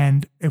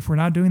 And if we're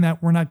not doing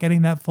that, we're not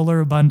getting that fuller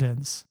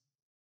abundance.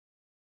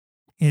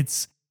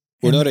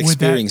 We're not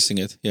experiencing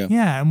it. Yeah.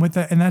 Yeah.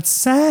 And that's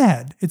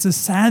sad. It's a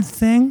sad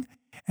thing.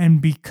 And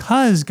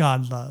because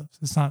God loves,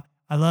 it's not,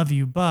 I love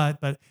you, but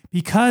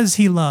because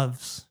He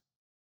loves,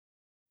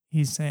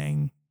 He's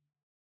saying,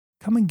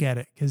 come and get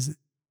it, because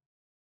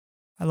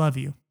I love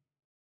you.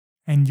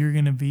 And you're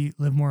going to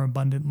live more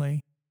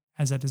abundantly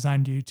as I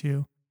designed you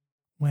to,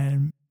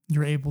 when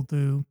you're able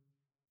to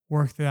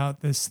work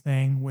out this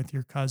thing with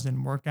your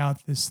cousin, work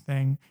out this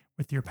thing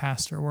with your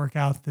pastor, work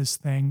out this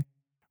thing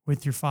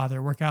with your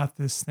father, work out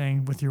this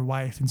thing with your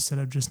wife, instead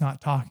of just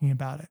not talking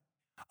about it.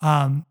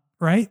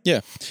 Right? Yeah.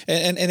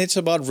 And it's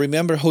about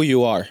remember who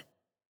you are.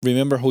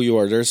 Remember who you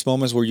are. There's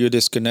moments where you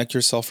disconnect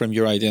yourself from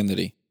your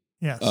identity.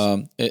 Yes.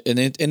 And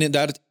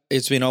that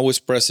it's been always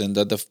present,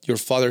 that your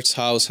Father's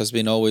house has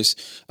been always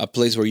a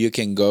place where you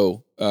can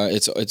go.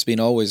 It's been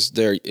always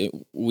there.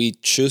 We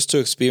choose to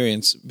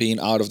experience being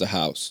out of the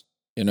house,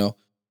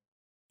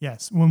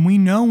 Yes. When we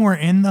know we're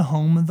in the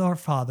home of our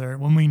Father,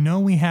 when we know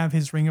we have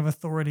His ring of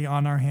authority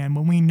on our hand,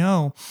 when we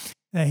know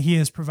that He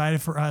has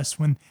provided for us,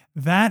 when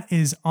that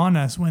is on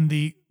us, when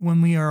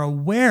we are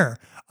aware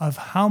of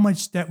how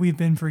much debt we've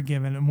been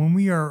forgiven, and when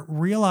we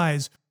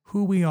realize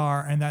who we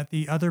are and that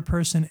the other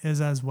person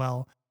is as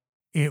well,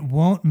 it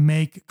won't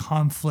make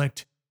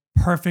conflict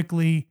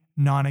perfectly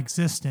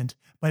non-existent,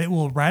 but it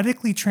will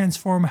radically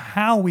transform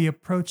how we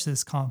approach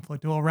this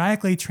conflict. It will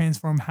radically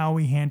transform how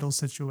we handle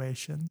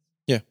situations.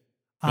 Yeah.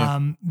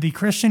 The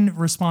Christian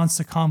response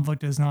to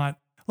conflict is not,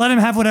 let them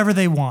have whatever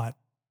they want,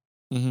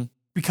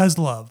 because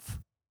love.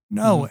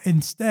 No,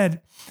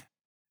 instead,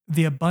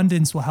 the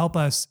abundance will help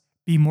us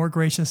be more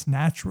gracious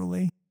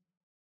naturally,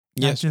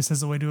 not just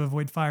as a way to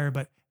avoid fire,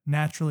 but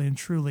naturally and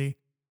truly.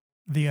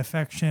 The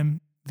affection,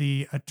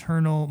 the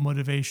eternal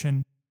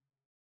motivation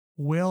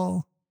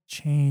will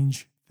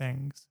change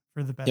things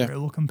for the better. Yeah. It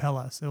will compel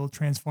us. It will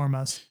transform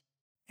us,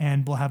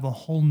 and we'll have a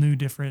whole new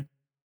different.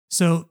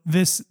 So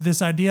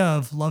this idea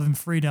of love and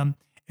freedom,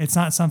 it's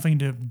not something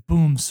to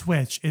boom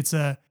switch. It's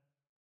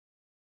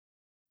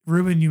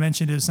Ruben, you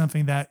mentioned is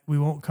something that we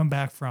won't come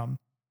back from.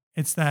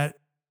 It's that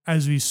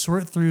as we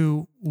sort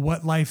through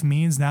what life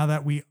means now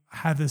that we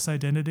have this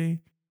identity,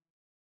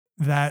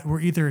 that we're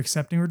either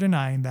accepting or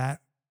denying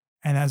that.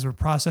 And as we're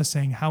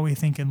processing how we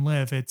think and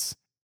live, it's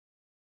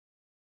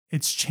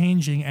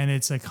changing, and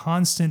it's a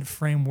constant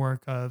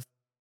framework of,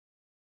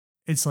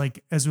 it's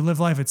like, as we live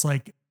life, it's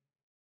like,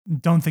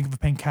 don't think of a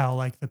pink cow.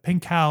 Like the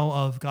pink cow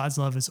of God's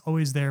love is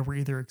always there. We're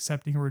either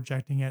accepting or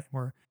rejecting it.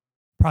 We're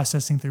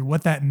processing through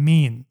what that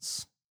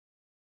means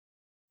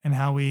and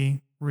how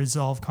we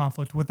resolve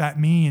conflict, what that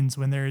means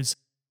when there's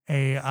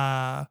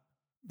a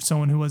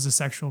someone who was a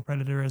sexual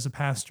predator as a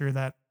pastor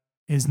that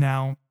is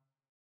now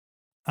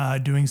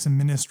doing some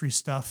ministry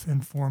stuff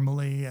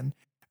informally. And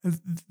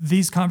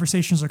these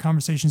conversations are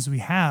conversations we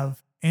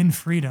have in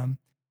freedom,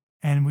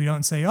 and we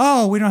don't say,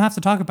 oh, we don't have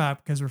to talk about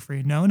it because we're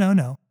free.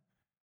 No.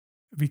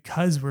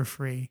 Because we're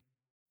free,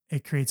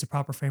 it creates a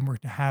proper framework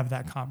to have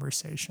that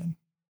conversation.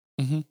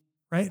 Mm-hmm.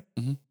 Right?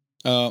 Mm-hmm.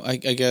 I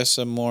guess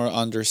a more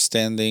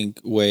understanding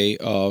way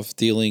of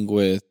dealing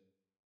with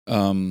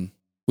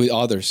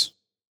others.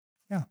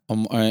 Yeah.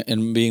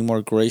 And being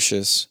more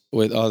gracious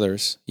with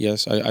others.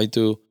 Yes, I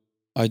do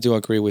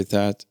agree with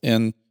that.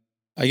 And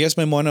I guess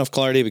my moment of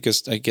clarity,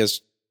 because I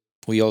guess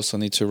we also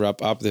need to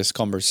wrap up this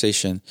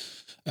conversation,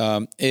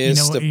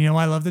 is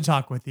I love to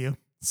talk with you.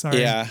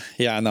 Sorry.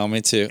 Yeah, no, me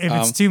too. If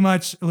it's too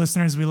much,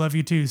 listeners, we love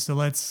you too. So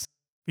let's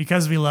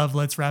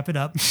wrap it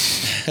up.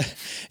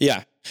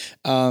 Yeah.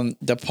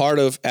 The part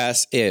of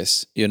as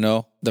is,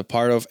 the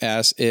part of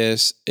as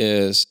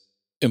is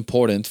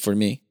important for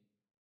me.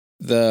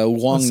 The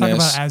oneness.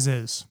 Let's talk about as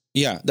is.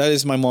 Yeah, that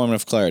is my moment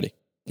of clarity.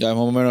 My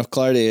moment of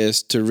clarity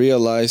is to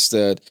realize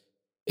that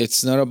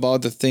it's not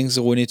about the things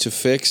that we need to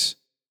fix.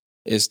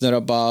 It's not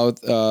about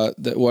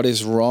what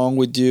is wrong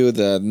with you,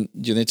 that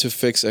you need to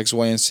fix X,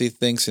 Y, and Z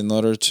things in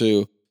order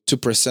to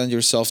present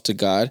yourself to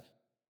God.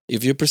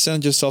 If you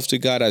present yourself to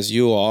God as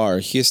you are,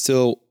 he's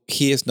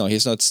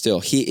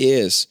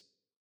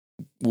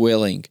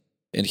willing,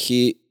 and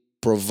he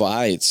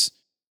provides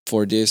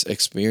for this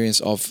experience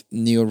of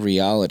new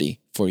reality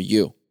for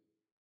you.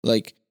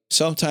 Like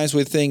sometimes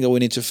we think that we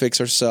need to fix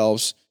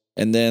ourselves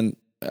and then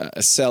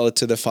sell it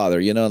to the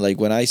Father. Like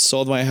when I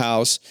sold my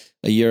house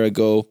a year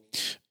ago,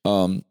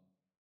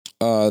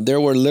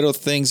 there were little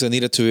things that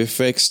needed to be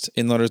fixed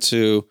in order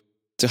to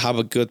have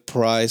a good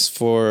price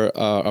for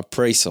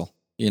appraisal,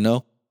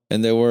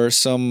 and there were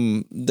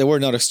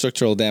not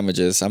structural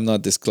damages. I'm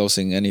not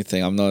disclosing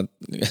anything. I'm not,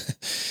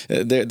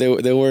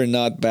 they were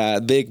not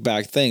big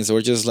bad things. They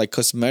were just like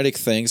cosmetic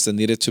things that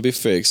needed to be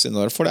fixed in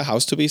order for the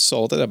house to be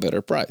sold at a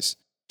better price.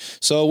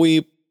 So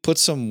we put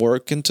some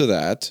work into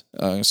that,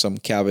 some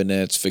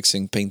cabinets,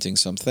 painting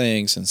some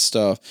things and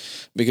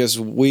stuff, because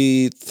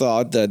we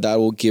thought that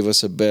will give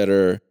us a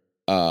better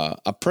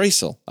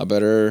appraisal, a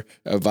better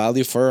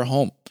value for our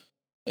home.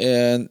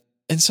 And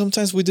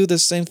sometimes we do the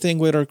same thing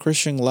with our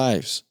Christian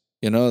lives.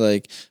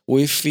 Like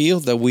we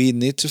feel that we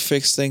need to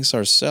fix things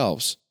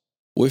ourselves.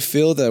 We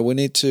feel that we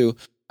need to,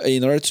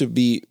 in order to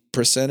be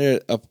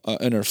presented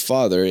in our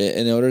Father,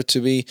 in order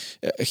to be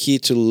he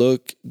to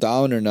look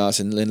down on us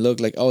and look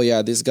like, oh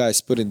yeah, this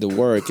guy's putting the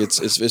work,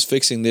 it's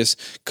fixing these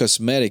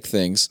cosmetic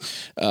things,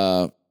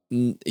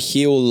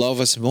 he will love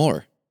us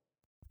more.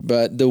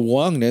 But the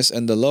oneness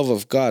and the love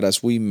of God,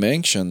 as we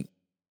mention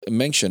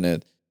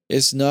it,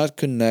 is not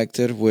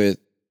connected with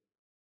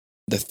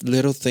the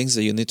little things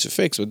that you need to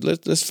fix. But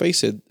let's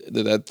face it,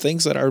 the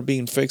things that are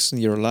being fixed in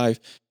your life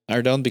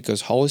are done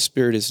because Holy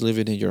Spirit is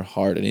living in your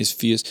heart and is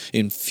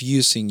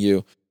infusing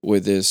you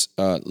with this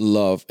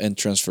love and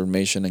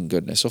transformation and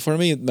goodness. So for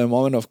me, my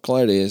moment of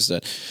clarity is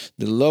that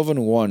the love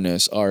and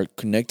oneness are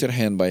connected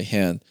hand by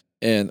hand,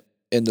 and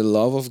the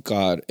love of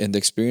God and the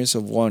experience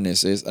of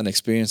oneness is an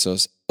experience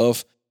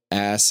of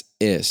as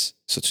is.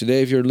 So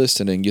today, if you're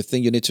listening, you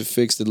think you need to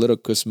fix the little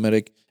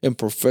cosmetic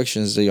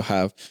imperfections that you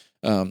have.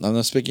 I'm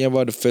not speaking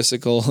about the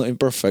physical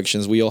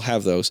imperfections. We all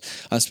have those.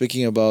 I'm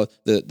speaking about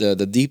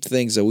the deep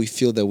things that we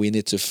feel that we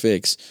need to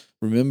fix.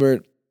 Remember,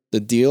 the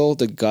deal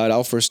that God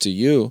offers to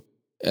you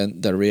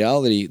and the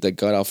reality that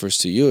God offers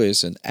to you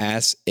is an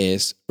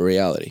as-is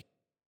reality,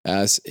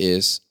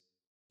 as-is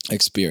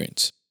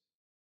experience.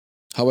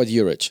 How about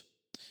you, Rich?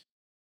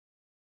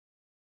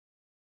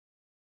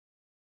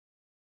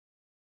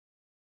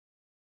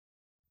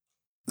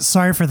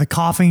 Sorry for the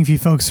coughing if you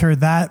folks heard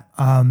that.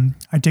 I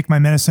take my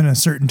medicine at a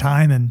certain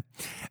time, and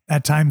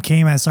that time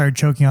came, I started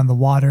choking on the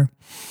water.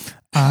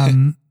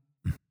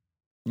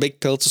 Big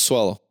pill to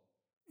swallow.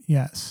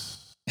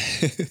 Yes.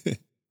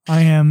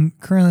 I am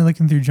currently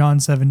looking through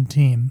John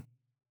 17.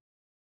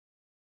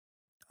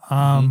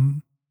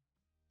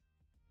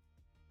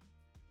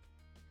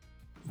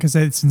 Because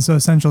it's so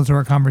essential to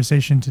our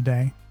conversation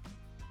today.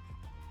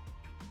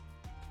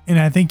 And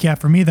I think,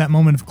 for me, that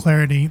moment of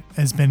clarity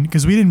has been,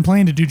 because we didn't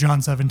plan to do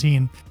John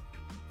 17.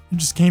 It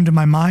just came to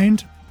my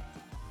mind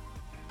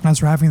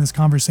as we're having this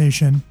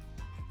conversation.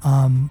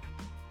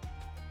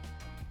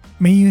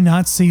 May you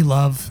not see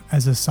love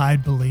as a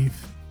side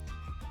belief,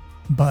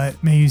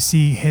 but may you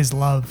see his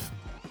love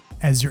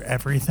as your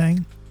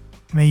everything.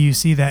 May you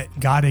see that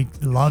God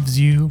loves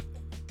you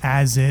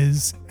as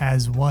is,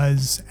 as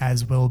was,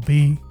 as will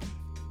be.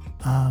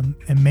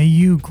 And may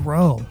you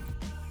grow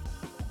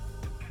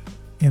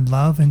in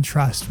love and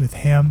trust with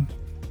Him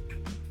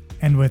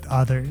and with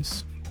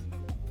others.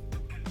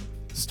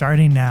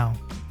 Starting now.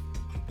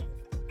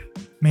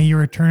 May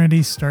your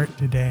eternity start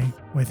today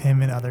with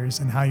Him and others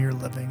and how you're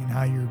living and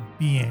how you're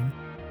being.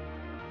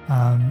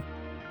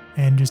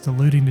 And just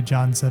alluding to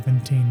John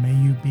 17, may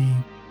you be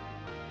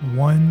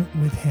one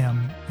with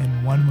Him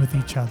and one with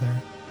each other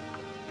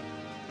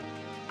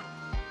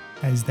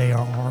as they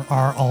are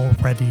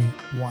already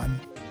one.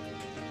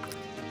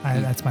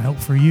 That's my hope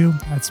for you.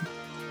 That's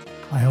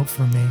my hope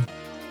for me.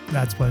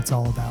 That's what it's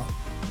all about.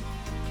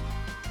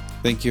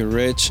 Thank you,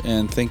 Rich,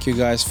 and thank you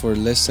guys for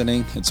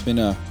listening. It's been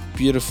a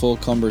beautiful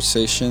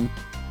conversation.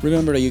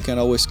 Remember that you can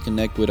always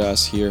connect with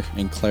us here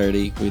in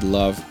Clarity. We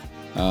love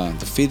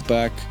the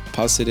feedback,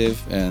 positive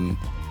and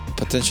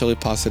potentially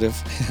positive.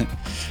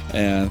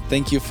 And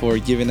thank you for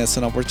giving us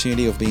an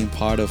opportunity of being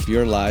part of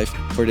your life.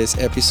 For this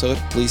episode,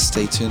 please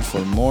stay tuned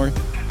for more.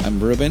 I'm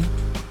Ruben.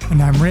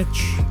 And I'm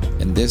Rich.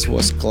 And this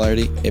was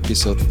Clarity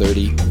episode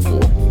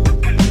 34.